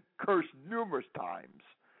 I've been cursed numerous times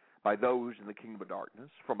by those in the kingdom of darkness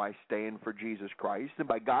for my stand for Jesus Christ. And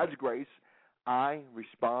by God's grace, I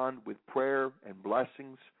respond with prayer and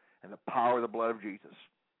blessings and the power of the blood of Jesus.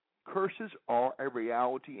 Curses are a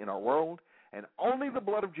reality in our world, and only the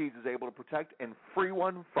blood of Jesus is able to protect and free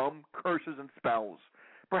one from curses and spells.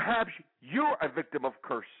 Perhaps you're a victim of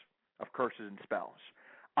curses and spells.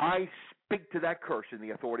 I speak to that curse in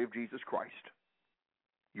the authority of Jesus Christ.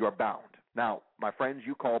 You are bound. Now, my friends,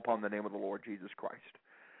 you call upon the name of the Lord Jesus Christ.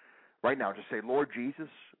 Right now, just say, Lord Jesus,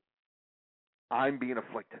 I'm being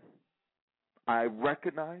afflicted. I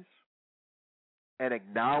recognize and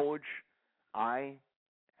acknowledge I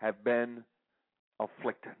have been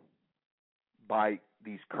afflicted by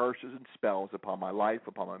these curses and spells upon my life,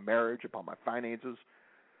 upon my marriage, upon my finances,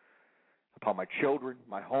 upon my children,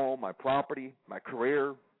 my home, my property, my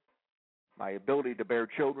career, my ability to bear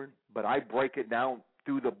children. But I break it now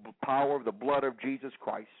through the power of the blood of Jesus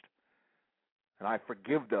Christ. And I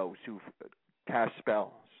forgive those who've cast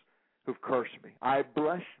spells, who've cursed me. I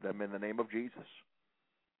bless them in the name of Jesus.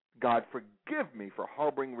 God, forgive me for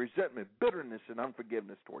harboring resentment, bitterness, and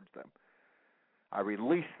unforgiveness towards them. I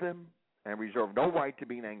release them and reserve no right to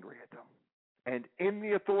being angry at them. And in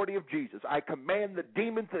the authority of Jesus, I command the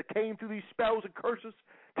demons that came through these spells and curses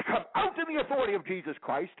to come out in the authority of Jesus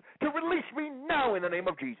Christ, to release me now in the name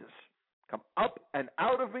of Jesus. Come up and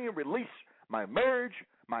out of me and release my marriage,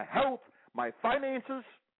 my health, my finances,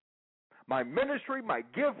 my ministry, my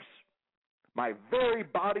gifts, my very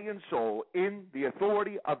body and soul in the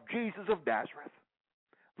authority of Jesus of Nazareth.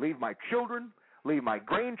 Leave my children, leave my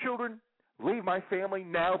grandchildren, leave my family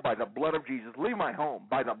now by the blood of Jesus. Leave my home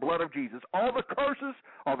by the blood of Jesus. All the curses,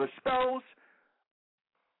 all the spells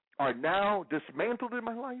are now dismantled in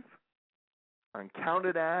my life and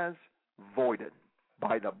counted as voided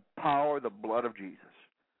by the power of the blood of Jesus.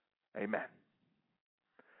 Amen.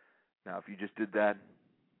 Now, if you just did that,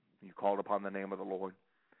 you called upon the name of the Lord,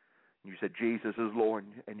 and you said, Jesus is Lord,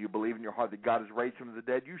 and you believe in your heart that God has raised him from the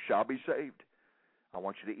dead, you shall be saved. I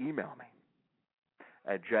want you to email me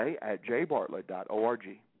at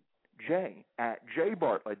j@jbartlett.org.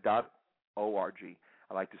 j@jbartlett.org.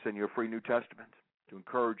 I'd like to send you a free New Testament to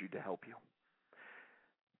encourage you, to help you.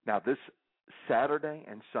 Now, this Saturday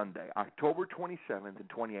and Sunday, October 27th and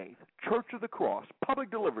 28th, Church of the Cross, Public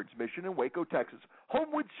Deliverance Mission in Waco, Texas,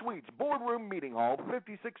 Homewood Suites, Boardroom Meeting Hall,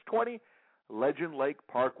 5620 Legend Lake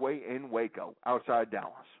Parkway in Waco, outside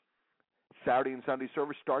Dallas. Saturday and Sunday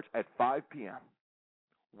service starts at 5 p.m.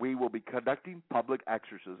 We will be conducting public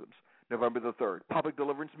exorcisms. November the 3rd, Public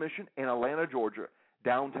Deliverance Mission in Atlanta, Georgia,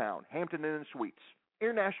 downtown, Hampton Inn and Suites,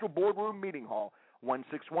 International Boardroom Meeting Hall,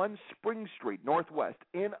 161 Spring Street, Northwest,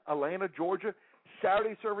 in Atlanta, Georgia.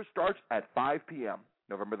 Saturday service starts at 5 p.m.,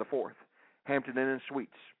 November the 4th. Hampton Inn and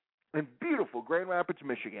Suites. In beautiful Grand Rapids,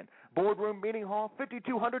 Michigan, Boardroom Meeting Hall,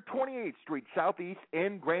 5200 28th Street, Southeast,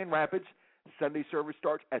 in Grand Rapids. Sunday service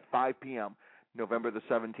starts at 5 p.m., November the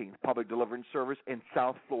 17th. Public Deliverance service in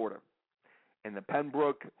South Florida. In the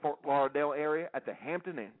Pembroke, Fort Lauderdale area at the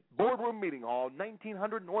Hampton Inn. Boardroom Meeting Hall,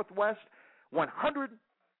 1900 Northwest,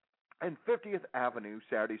 150th Avenue.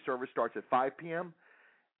 Saturday service starts at 5 p.m.,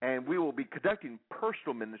 and we will be conducting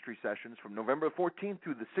personal ministry sessions from November 14th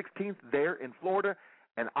through the 16th there in Florida,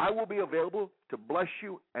 and I will be available to bless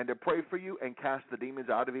you and to pray for you and cast the demons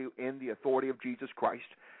out of you in the authority of Jesus Christ.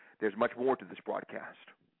 There's much more to this broadcast.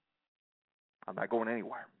 I'm not going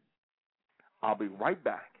anywhere. I'll be right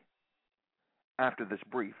back after this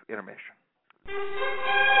brief intermission.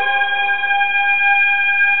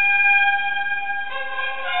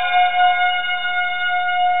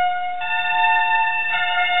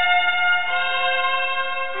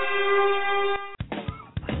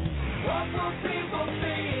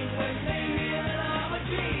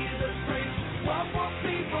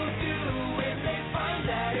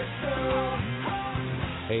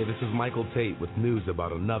 Hey, this is Michael Tate with news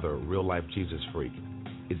about another real-life Jesus freak.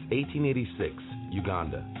 It's 1886,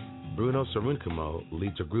 Uganda. Bruno Sarunkumo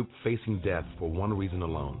leads a group facing death for one reason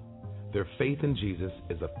alone. Their faith in Jesus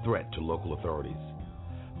is a threat to local authorities.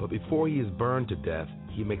 But before he is burned to death,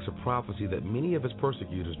 he makes a prophecy that many of his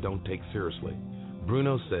persecutors don't take seriously.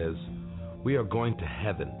 Bruno says, "We are going to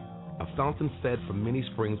heaven. A fountain fed from many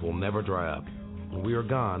springs will never dry up. When we are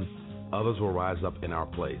gone, others will rise up in our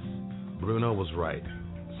place." Bruno was right.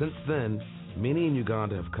 Since then, many in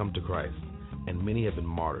Uganda have come to Christ, and many have been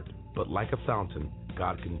martyred. But like a fountain,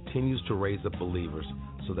 God continues to raise up believers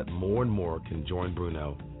so that more and more can join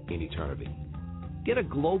Bruno in eternity. Get a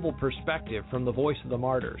global perspective from the voice of the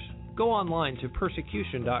martyrs. Go online to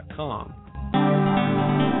persecution.com.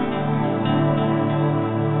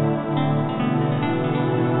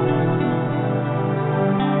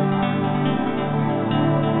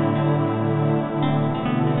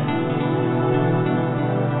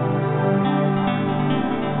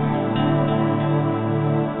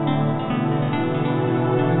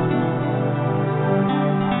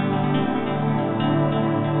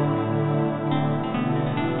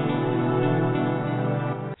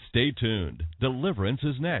 Stay tuned. Deliverance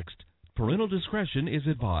is next. Parental discretion is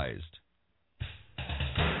advised.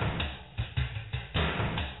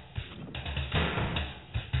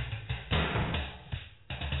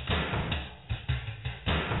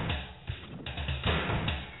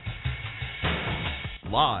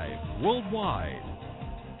 Live worldwide.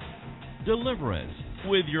 Deliverance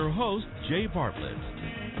with your host, Jay Bartlett.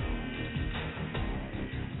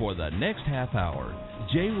 For the next half hour,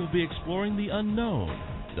 Jay will be exploring the unknown,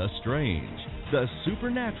 the strange, the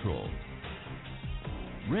supernatural.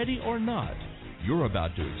 Ready or not, you're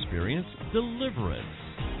about to experience deliverance.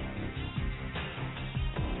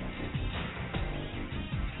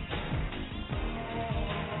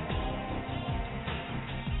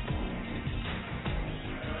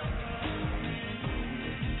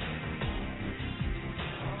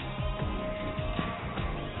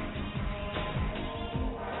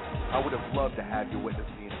 I would have loved to have you witness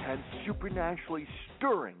the intense, supernaturally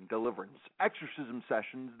stirring deliverance exorcism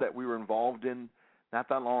sessions that we were involved in not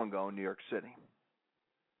that long ago in New York City.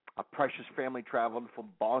 A precious family traveled from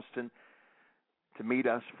Boston to meet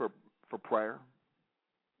us for prayer.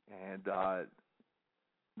 And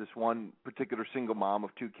this one particular single mom of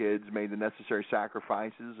two kids made the necessary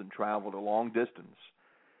sacrifices and traveled a long distance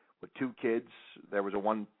with two kids. There was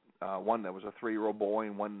one that was a 3-year-old boy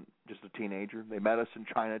and one just a teenager. They met us in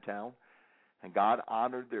Chinatown, and God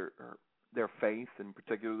honored their faith, in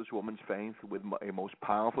particular this woman's faith, with a most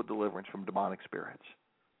powerful deliverance from demonic spirits.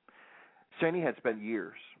 Sandy had spent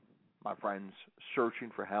years, my friends,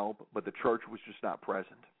 searching for help, but the church was just not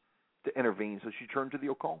present to intervene, so she turned to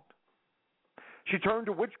the occult. She turned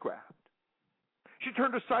to witchcraft. She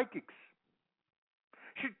turned to psychics.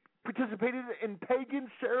 She participated in pagan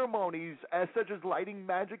ceremonies such as lighting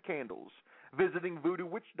magic candles, visiting voodoo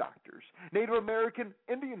witch doctors, Native American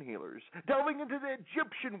Indian healers, delving into the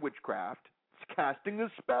Egyptian witchcraft, casting the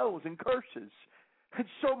spells and curses, and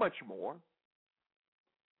so much more.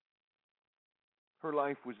 Her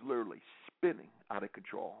life was literally spinning out of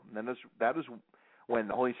control. And that is when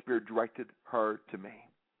the Holy Spirit directed her to me.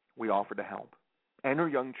 We offered to help. And her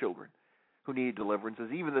young children who needed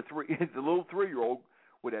deliverances. Even the little 3-year-old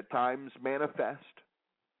would at times manifest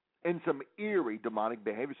in some eerie demonic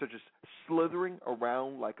behavior, such as slithering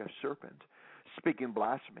around like a serpent, speaking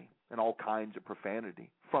blasphemy and all kinds of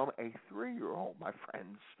profanity from a 3-year-old, my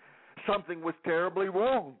friends. Something was terribly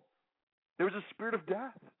wrong. There was a spirit of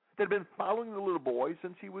death that had been following the little boy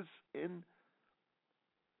since he was in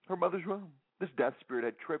her mother's womb. This death spirit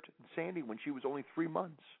had tripped Sandy when she was only 3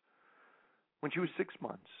 months, when she was 6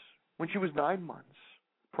 months, when she was 9 months,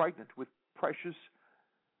 pregnant with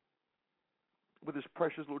this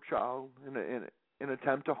precious little child in an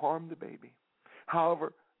attempt to harm the baby.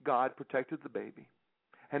 However, God protected the baby.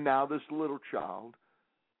 And now this little child,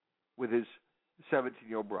 with his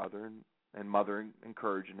 17-year-old brother and mother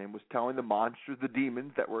encouraging him, was telling the monsters, the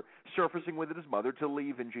demons that were surfacing within his mother, to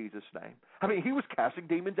leave in Jesus' name. I mean, he was casting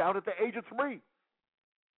demons out at the age of 3.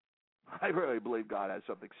 I really believe God has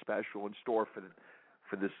something special in store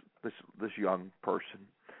for this young person.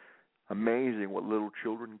 Amazing what little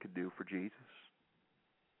children can do for Jesus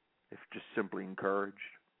if just simply encouraged.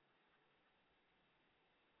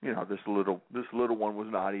 You know, this little one was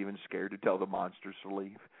not even scared to tell the monsters to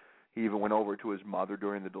leave. He even went over to his mother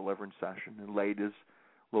during the deliverance session and laid his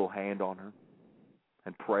little hand on her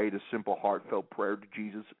and prayed a simple, heartfelt prayer to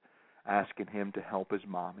Jesus, asking him to help his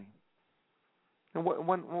mommy. And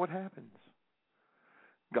what happens?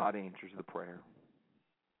 God answers the prayer.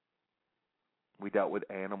 We dealt with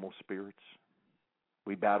animal spirits.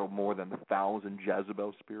 We battled more than 1,000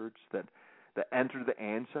 Jezebel spirits that entered the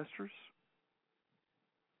ancestors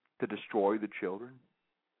to destroy the children.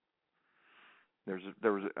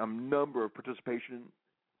 There was a number of participation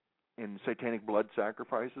in satanic blood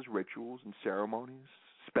sacrifices, rituals, and ceremonies,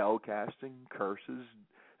 spell casting, curses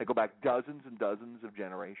that go back dozens and dozens of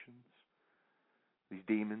generations. These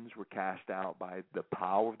demons were cast out by the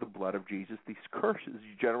power of the blood of Jesus. These curses,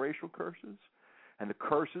 these generational curses, and the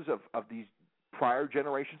curses of these prior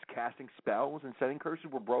generations casting spells and setting curses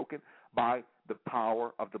were broken by the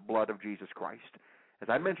power of the blood of Jesus Christ. As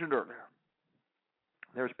I mentioned earlier,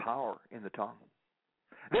 there's power in the tongue.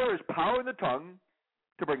 There is power in the tongue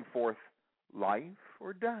to bring forth life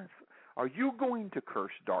or death. Are you going to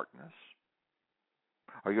curse darkness?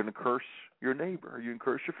 Are you going to curse your neighbor? Are you going to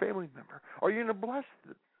curse your family member? Are you going to bless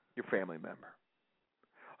your family member?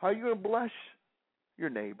 Are you going to bless your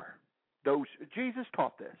neighbor? Jesus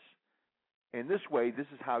taught this. In this way, this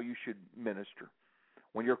is how you should minister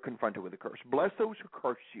when you're confronted with a curse. Bless those who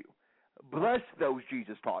curse you. Bless those,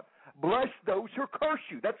 Jesus taught. Bless those who curse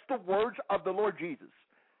you. That's the words of the Lord Jesus.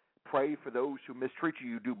 pray for those who mistreat you.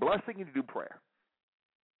 You do blessing and you do prayer.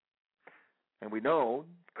 And we know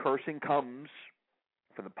cursing comes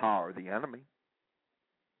from the power of the enemy.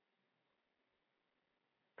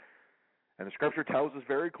 And the Scripture tells us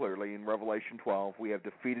very clearly in Revelation 12, we have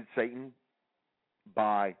defeated Satan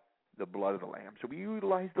by the blood of the Lamb. So we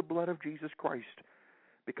utilize the blood of Jesus Christ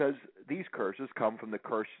because these curses come from the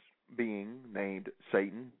cursed being named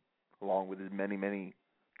Satan, along with his many, many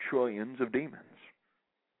trillions of demons.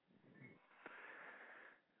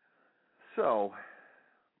 So,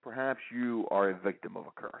 perhaps you are a victim of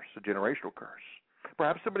a curse, a generational curse.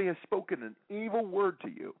 Perhaps somebody has spoken an evil word to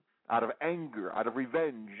you out of anger, out of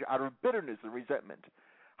revenge, out of bitterness and resentment.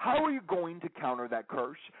 How are you going to counter that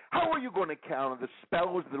curse? How are you going to counter the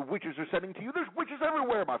spells that the witches are sending to you? There's witches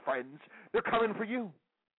everywhere, my friends. They're coming for you.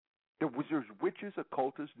 There's witches,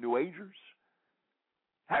 occultists, New Agers,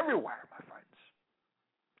 everywhere, my friends.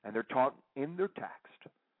 And they're taught in their text.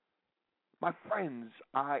 My friends,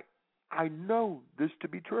 I know this to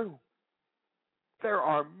be true. There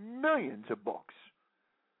are millions of books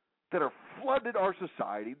that have flooded our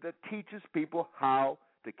society that teaches people how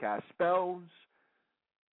to cast spells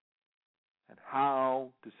and how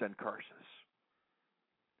to send curses.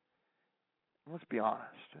 Let's be honest,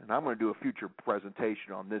 and I'm going to do a future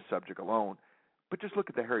presentation on this subject alone, but just look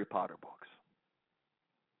at the Harry Potter books.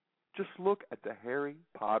 Just look at the Harry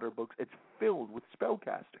Potter books. It's filled with spell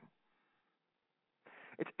casting.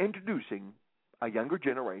 It's introducing a younger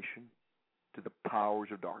generation to the powers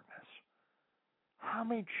of darkness. How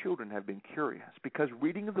many children have been curious because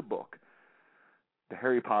reading of the book, the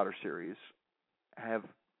Harry Potter series, have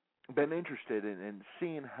been interested in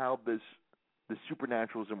seeing how the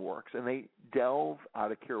supernaturalism works, and they delve out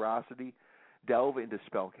of curiosity, delve into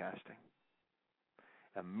spell casting.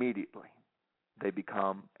 Immediately, they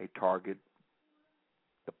become a target.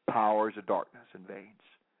 The powers of darkness invades.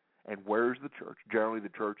 And where's the church? Generally, the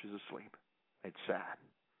church is asleep. It's sad.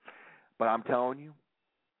 But I'm telling you,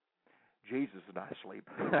 Jesus is not asleep.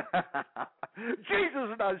 Jesus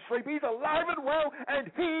is not asleep. He's alive and well, and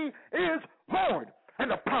he is Lord. And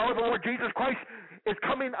the power of the Lord Jesus Christ is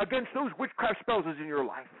coming against those witchcraft spells in your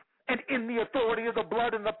life. And in the authority of the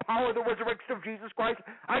blood and the power of the resurrection of Jesus Christ,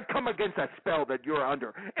 I come against that spell that you're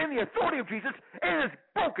under. In the authority of Jesus, it is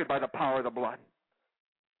broken by the power of the blood.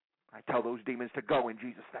 I tell those demons to go in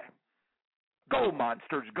Jesus' name. Go,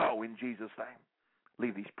 monsters, go in Jesus' name.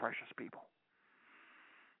 Leave these precious people.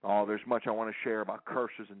 Oh, there's much I want to share about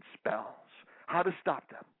curses and spells, how to stop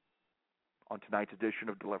them on tonight's edition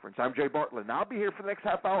of Deliverance. I'm Jay Bartlett, and I'll be here for the next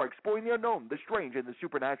half hour exploring the unknown, the strange, and the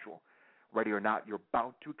supernatural. Ready or not, you're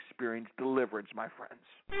about to experience deliverance, my friends.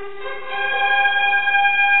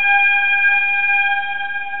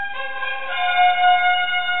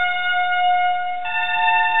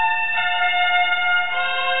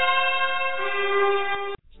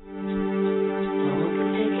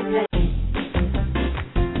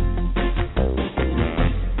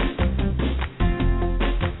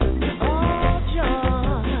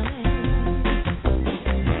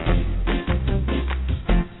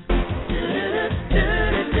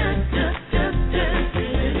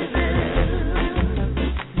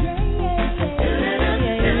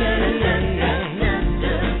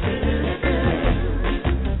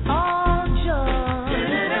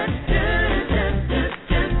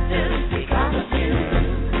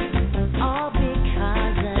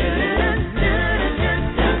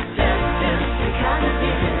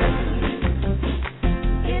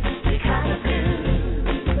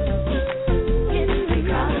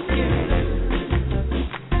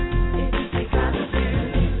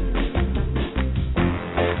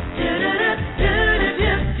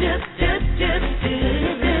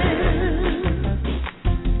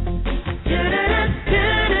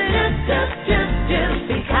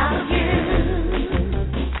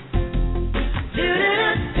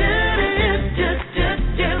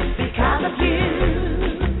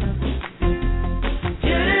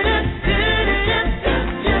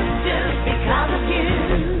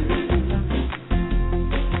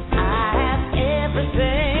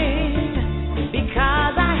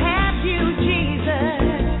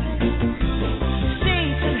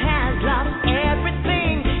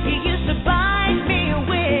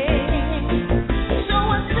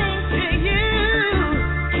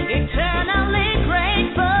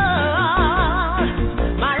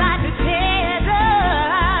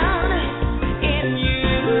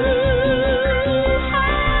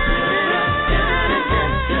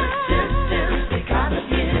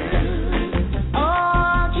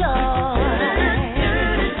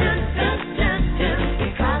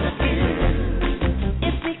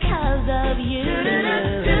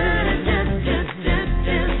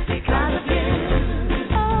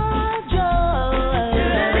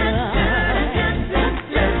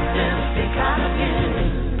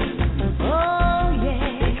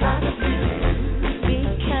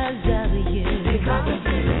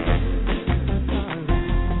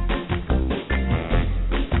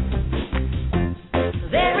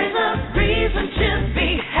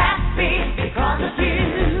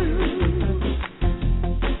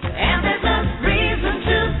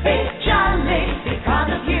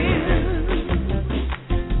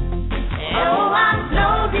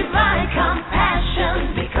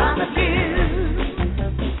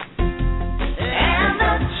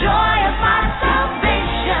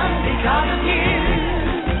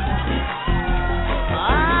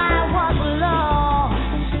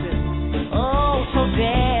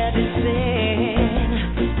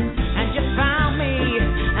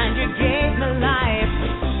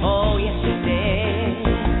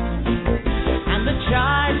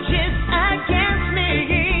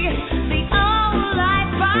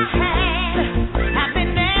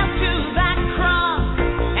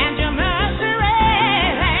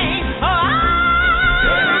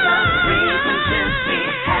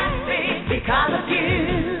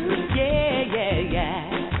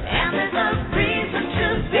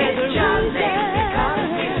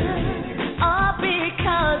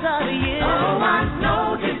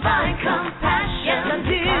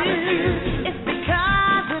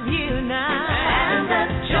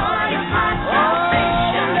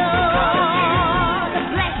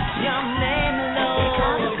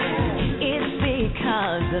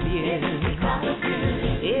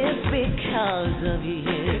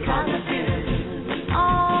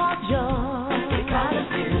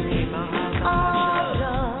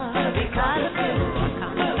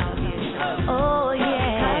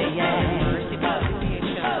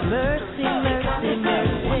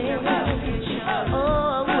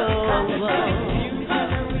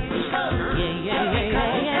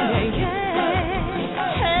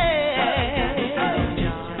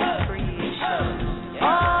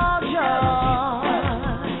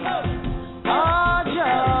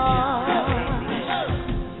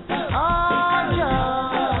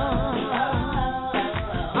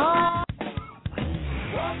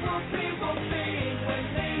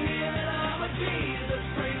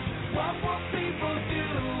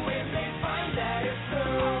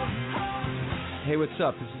 Hey, what's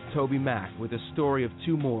up? This is Toby Mack with a story of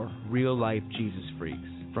two more real-life Jesus freaks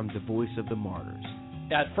from the Voice of the Martyrs.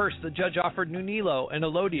 At first, the judge offered Nunilo and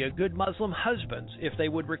Elodia good Muslim husbands if they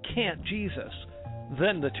would recant Jesus.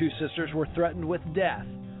 Then the two sisters were threatened with death.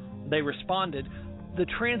 They responded, "The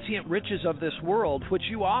transient riches of this world which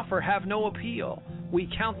you offer have no appeal. We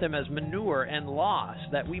count them as manure and loss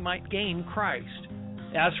that we might gain Christ.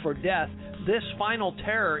 As for death, this final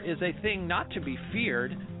terror is a thing not to be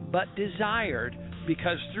feared, but desired,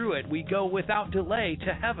 because through it we go without delay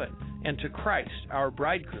to heaven and to Christ our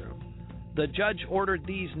bridegroom." The judge ordered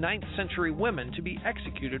these 9th century women to be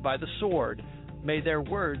executed by the sword. May their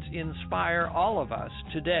words inspire all of us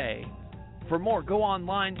today. For more, go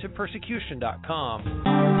online to persecution.com.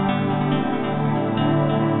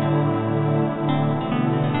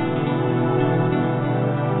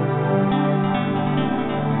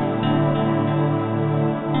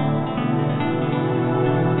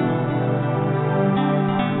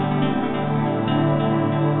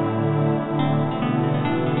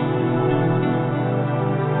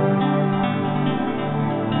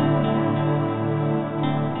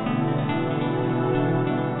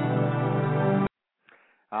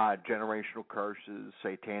 Generational curses,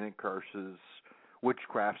 satanic curses,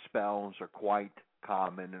 witchcraft spells are quite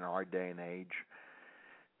common in our day and age.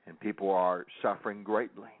 And people are suffering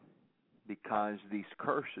greatly because these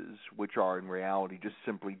curses, which are in reality just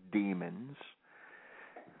simply demons,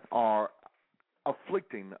 are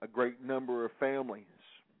afflicting a great number of families,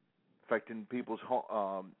 affecting people's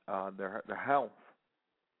their health.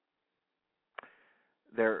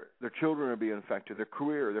 Their children are being affected, their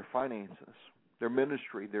career, their finances, their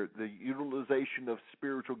ministry, the utilization of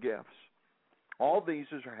spiritual gifts. All these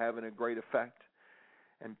are having a great effect,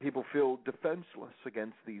 and people feel defenseless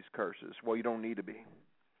against these curses. Well, you don't need to be.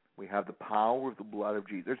 We have the power of the blood of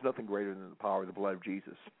Jesus. There's nothing greater than the power of the blood of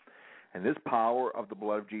Jesus. And this power of the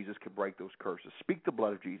blood of Jesus can break those curses. Speak the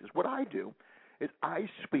blood of Jesus. What I do is I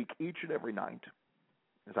speak each and every night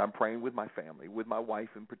as I'm praying with my family, with my wife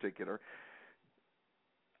in particular.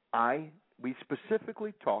 We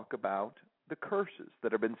specifically talk about the curses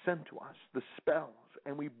that have been sent to us, the spells,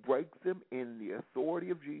 and we break them in the authority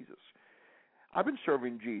of Jesus. I've been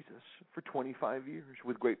serving Jesus for 25 years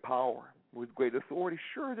with great power, with great authority.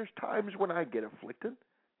 Sure, there's times when I get afflicted.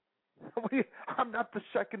 I'm not the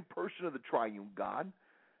second person of the triune God.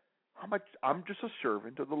 I'm just a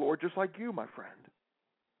servant of the Lord, just like you, my friend.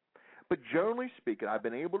 But generally speaking, I've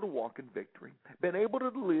been able to walk in victory, been able to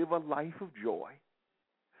live a life of joy,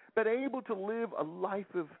 been able to live a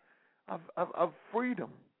life of freedom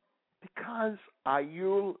because I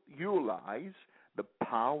utilize the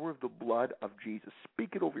power of the blood of Jesus.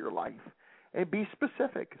 Speak it over your life and be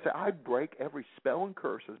specific. Say, I break every spell and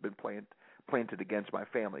curse that's been planted against my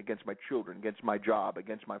family, against my children, against my job,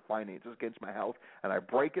 against my finances, against my health, and I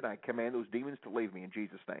break it. I command those demons to leave me in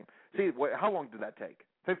Jesus' name. See, how long did that take?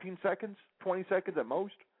 15 seconds? 20 seconds at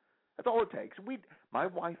most? That's all it takes. My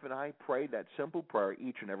wife and I pray that simple prayer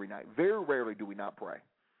each and every night. Very rarely do we not pray.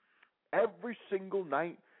 Every single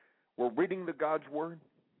night we're reading the God's Word,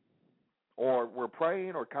 or we're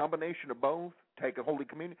praying, or a combination of both, take a Holy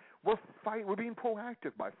Communion. We're fighting. We're being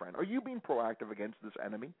proactive, my friend. Are you being proactive against this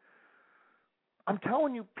enemy? I'm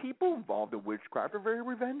telling you, people involved in witchcraft are very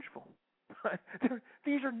revengeful.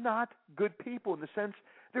 These are not good people in the sense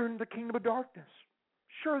they're in the kingdom of darkness.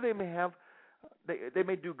 Sure, they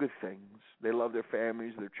may do good things. They love their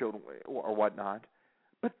families, their children, or whatnot.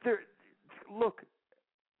 But their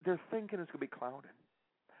thinking is going to be clouded.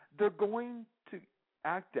 They're going to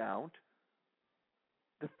act out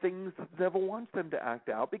the things the devil wants them to act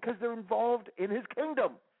out because they're involved in his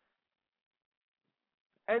kingdom.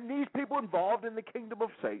 And these people involved in the kingdom of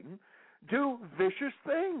Satan do vicious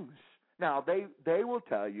things. Now, they will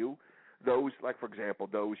tell you, those, like, for example,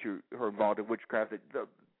 those who are involved in witchcraft,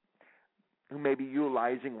 who may be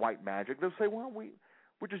utilizing white magic, they'll say, well,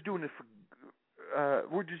 we're just doing it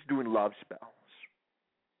we're just doing love spells.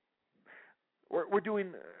 We're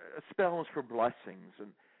doing spells for blessings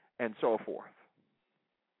and so forth.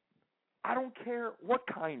 I don't care what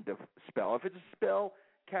kind of spell. If it's a spell,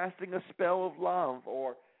 casting a spell of love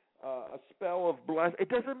or a spell of blessing, it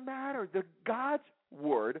doesn't matter. God's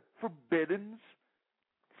word forbids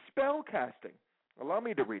spell casting. Allow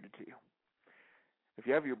me to read it to you. If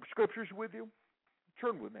you have your scriptures with you,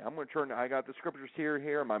 turn with me. I'm going to turn. I got the scriptures here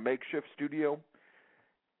in my makeshift studio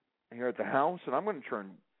here at the house, and I'm going to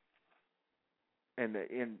turn. And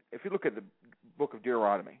if you look at the book of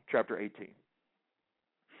Deuteronomy, chapter 18,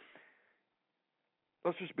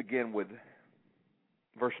 let's just begin with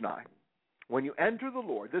verse 9. When you enter the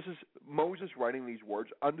Lord, this is Moses writing these words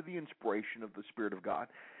under the inspiration of the Spirit of God.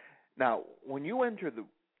 Now, when you enter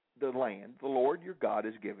the land the Lord your God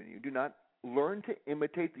has given you, do not learn to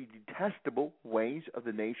imitate the detestable ways of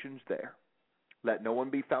the nations there. Let no one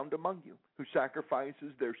be found among you who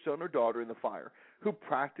sacrifices their son or daughter in the fire, who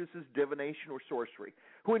practices divination or sorcery,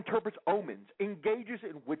 who interprets omens, engages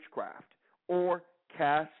in witchcraft, or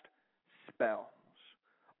casts spells,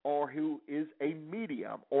 or who is a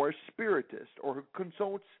medium or a spiritist, or who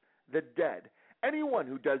consults the dead. Anyone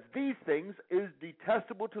who does these things is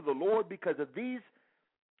detestable to the Lord. Because of these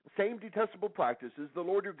same detestable practices, the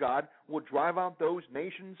Lord your God will drive out those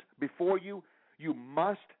nations before you. You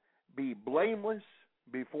must be blameless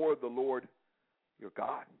before the Lord your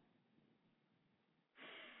God.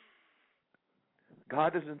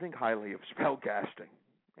 God doesn't think highly of spell casting.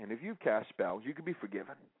 And if you cast spells, you can be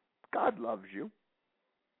forgiven. God loves you.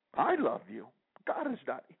 I love you. God is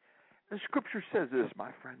not. The scripture says this,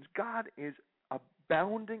 my friends. God is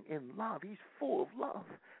abounding in love. He's full of love.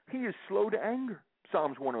 He is slow to anger,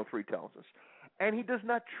 Psalms 103 tells us. And he does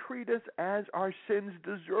not treat us as our sins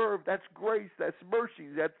deserve. That's grace. That's mercy.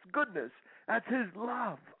 That's goodness. That's his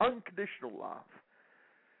love, unconditional love.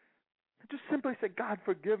 Just simply say, God,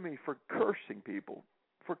 forgive me for cursing people,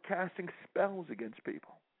 for casting spells against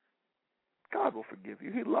people. God will forgive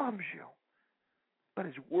you. He loves you. But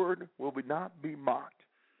his word will not be mocked.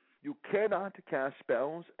 You cannot cast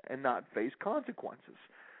spells and not face consequences.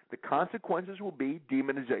 The consequences will be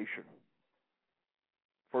demonization,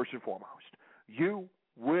 first and foremost. You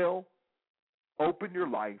will open your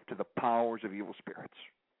life to the powers of evil spirits.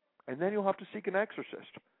 And then you'll have to seek an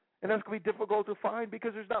exorcist. And that's going to be difficult to find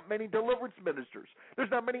because there's not many deliverance ministers.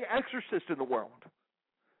 There's not many exorcists in the world.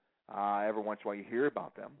 Every once in a while you hear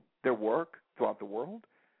about them, their work throughout the world.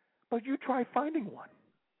 But you try finding one.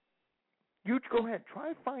 You go ahead,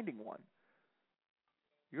 try finding one.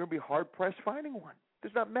 You're going to be hard-pressed finding one.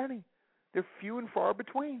 There's not many. They're few and far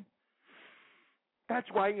between. That's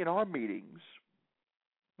why in our meetings,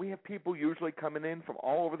 we have people usually coming in from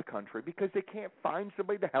all over the country because they can't find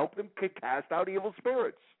somebody to help them cast out evil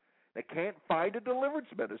spirits. They can't find a deliverance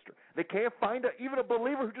minister. They can't find even a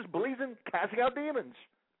believer who just believes in casting out demons.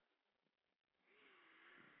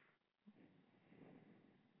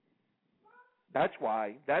 That's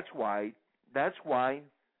why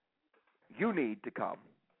you need to come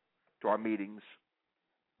to our meetings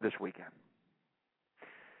this weekend.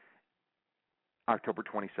 October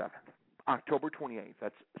 27th. October 28th.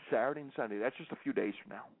 That's Saturday and Sunday. That's just a few days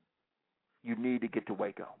from now. You need to get to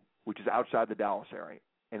Waco, which is outside the Dallas area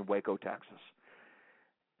in Waco, Texas.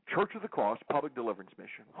 Church of the Cross Public Deliverance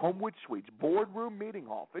Mission, Homewood Suites, Boardroom Meeting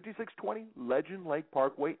Hall, 5620 Legend Lake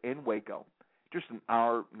Parkway in Waco, just an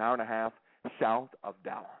hour and a half south of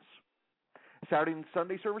Dallas. Saturday and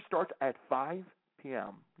Sunday service starts at 5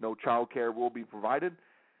 p.m. No child care will be provided,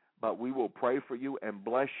 but we will pray for you and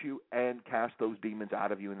bless you and cast those demons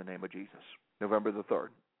out of you in the name of Jesus. November the 3rd.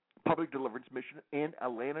 Public Deliverance Mission in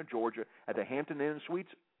Atlanta, Georgia, at the Hampton Inn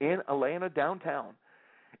Suites in Atlanta downtown.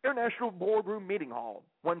 International Boardroom Meeting Hall,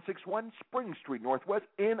 161 Spring Street Northwest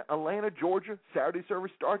in Atlanta, Georgia. Saturday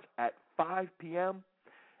service starts at 5 p.m.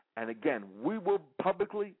 And again, we will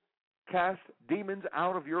publicly cast demons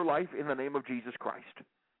out of your life in the name of Jesus Christ.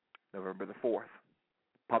 November the 4th.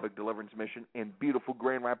 Public Deliverance Mission in beautiful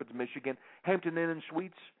Grand Rapids, Michigan. Hampton Inn and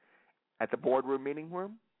Suites at the Boardroom Meeting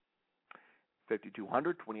Room,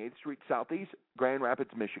 5200 28th Street Southeast, Grand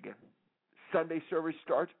Rapids, Michigan. Sunday service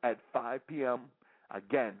starts at 5 p.m.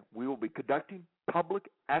 Again, we will be conducting public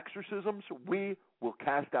exorcisms. We will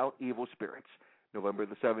cast out evil spirits. November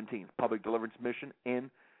the 17th, Public Deliverance Mission in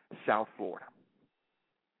South Florida.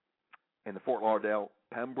 In the Fort Lauderdale,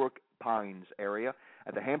 Pembroke Pines area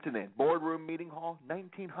at the Hampton Inn Boardroom Meeting Hall,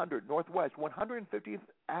 1900 Northwest 150th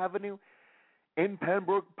Avenue in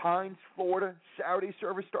Pembroke Pines, Florida. Saturday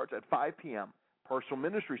service starts at 5 p.m. Personal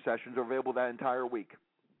ministry sessions are available that entire week.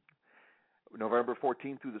 November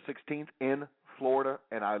 14th through the 16th in Florida,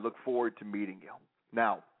 and I look forward to meeting you.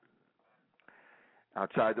 Now,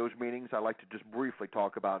 outside those meetings, I'd like to just briefly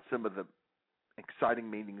talk about some of the exciting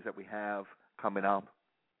meetings that we have coming up.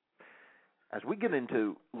 As we get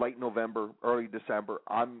into late November, early December,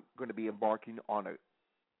 I'm going to be embarking on a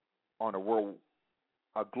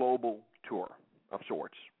global tour of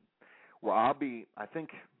sorts, where I'll be, I think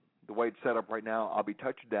the way it's set up right now, I'll be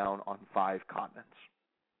touched down on 5 continents.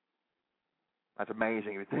 That's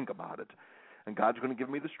amazing if you think about it. And God's going to give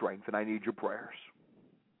me the strength, and I need your prayers.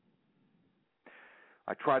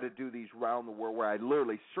 I try to do these around the world where I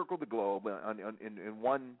literally circle the globe in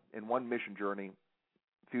one mission journey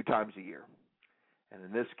a few times a year. And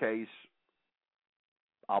in this case,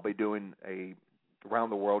 I'll be doing a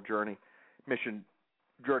around-the-world mission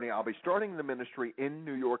journey. I'll be starting the ministry in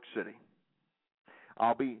New York City.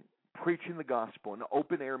 I'll be preaching the gospel in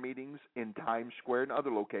open-air meetings in Times Square and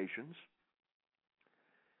other locations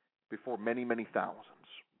before many, many thousands.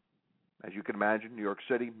 As you can imagine, New York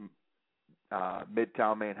City,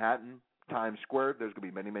 Midtown Manhattan, Times Square, there's going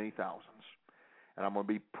to be many, many thousands. And I'm going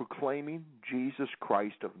to be proclaiming Jesus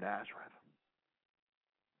Christ of Nazareth.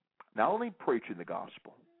 Not only preaching the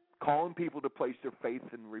gospel, calling people to place their faith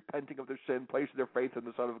and repenting of their sin, placing their faith in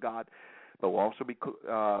the Son of God, but we'll also be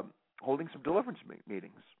holding some deliverance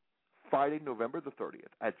meetings. Friday, November the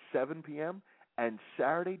 30th at 7 p.m. and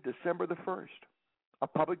Saturday, December the 1st. A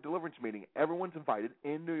public deliverance meeting. Everyone's invited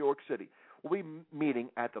in New York City. We'll be meeting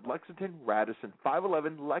at the Lexington Radisson,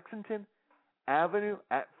 511 Lexington Avenue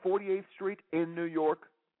at 48th Street in New York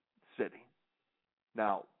City.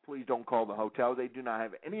 Now, please don't call the hotel. They do not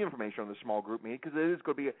have any information on the small group meeting because it is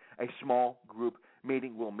going to be a small group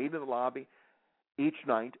meeting. We'll meet in the lobby each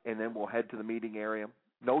night, and then we'll head to the meeting area.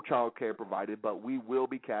 No child care provided, but we will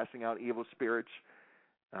be casting out evil spirits,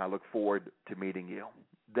 and I look forward to meeting you.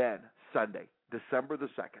 Then, Sunday, December the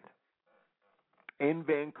 2nd, in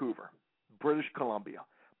Vancouver, British Columbia,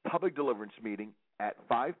 public deliverance meeting at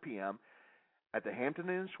 5 p.m. at the Hampton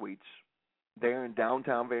Inn Suites there in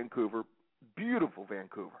downtown Vancouver, beautiful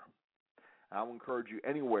Vancouver. I will encourage you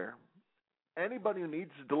anywhere. Anybody who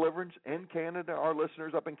needs deliverance in Canada, our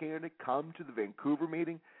listeners up in Canada, come to the Vancouver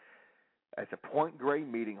meeting at the Point Grey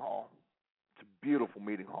Meeting Hall. It's a beautiful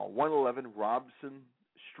meeting hall, 111 Robson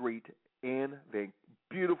Street in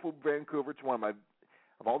beautiful Vancouver. It's one of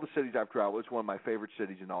all the cities I've traveled, it's one of my favorite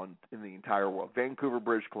cities in the entire world. Vancouver,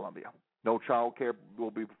 British Columbia. No child care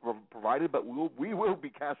will be provided, but we will be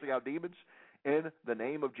casting out demons in the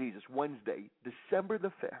name of Jesus. Wednesday, December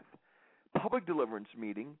the 5th, public deliverance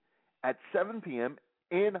meeting at 7 p.m.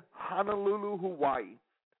 in Honolulu, Hawaii.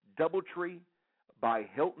 Doubletree by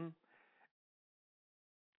Hilton.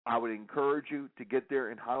 I would encourage you to get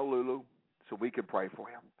there in Honolulu so we can pray for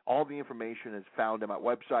you. All the information is found on my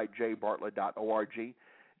website, jbartlett.org,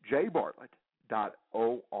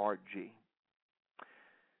 jbartlett.org.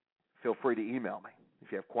 Feel free to email me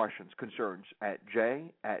if you have questions, concerns, at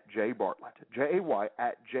jay@jbartlett,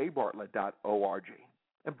 jay@jbartlett.org.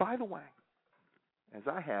 And by the way, as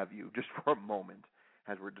I have you just for a moment,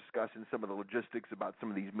 as we're discussing some of the logistics about some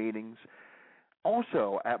of these meetings,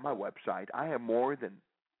 also at my website, I have more than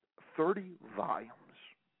 30 volumes.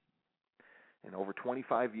 In over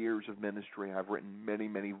 25 years of ministry, I've written many,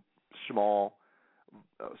 many small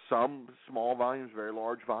some small volumes, very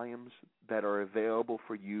large volumes that are available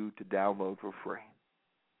for you to download for free.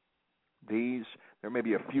 There may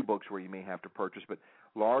be a few books where you may have to purchase, but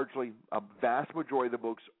largely, a vast majority of the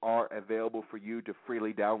books are available for you to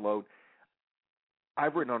freely download.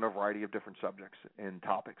 I've written on a variety of different subjects and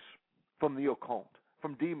topics, from the occult,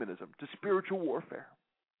 from demonism, to spiritual warfare,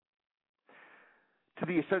 to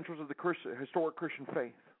the essentials of the historic Christian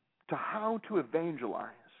faith, to how to evangelize,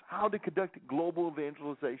 how to conduct global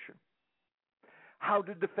evangelization, how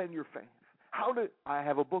to defend your faith, I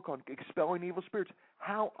have a book on expelling evil spirits,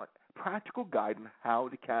 practical guide on how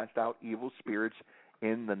to cast out evil spirits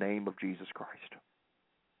in the name of Jesus Christ.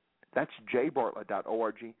 That's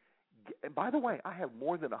jbartlett.org. And by the way, I have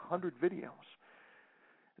more than 100 videos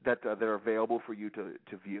that are available for you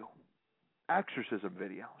to view. Exorcism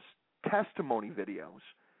videos, testimony videos.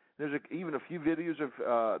 There's even a few videos of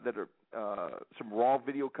that are some raw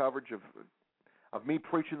video coverage of me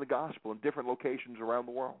preaching the gospel in different locations around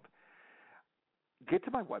the world. Get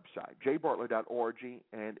to my website, jbartlett.org,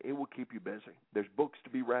 and it will keep you busy. There's books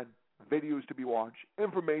to be read, videos to be watched,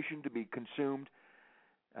 information to be consumed,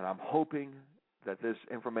 and I'm hoping that this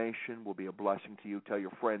information will be a blessing to you. Tell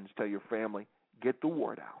your friends, tell your family, get the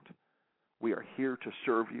word out. We are here to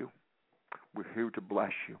serve you. We're here to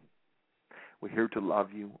bless you. We're here to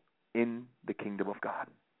love you in the kingdom of God.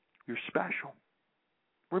 You're special.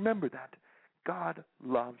 Remember that. God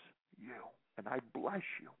loves you, and I bless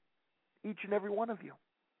you, each and every one of you.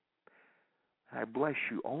 And I bless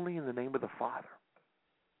you only in the name of the Father.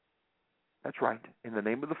 That's right, in the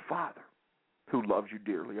name of the Father, who loves you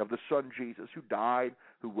dearly, of the Son Jesus, who died,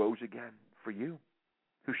 who rose again for you,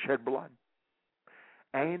 who shed blood,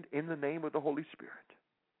 and in the name of the Holy Spirit.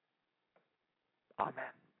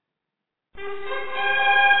 Amen.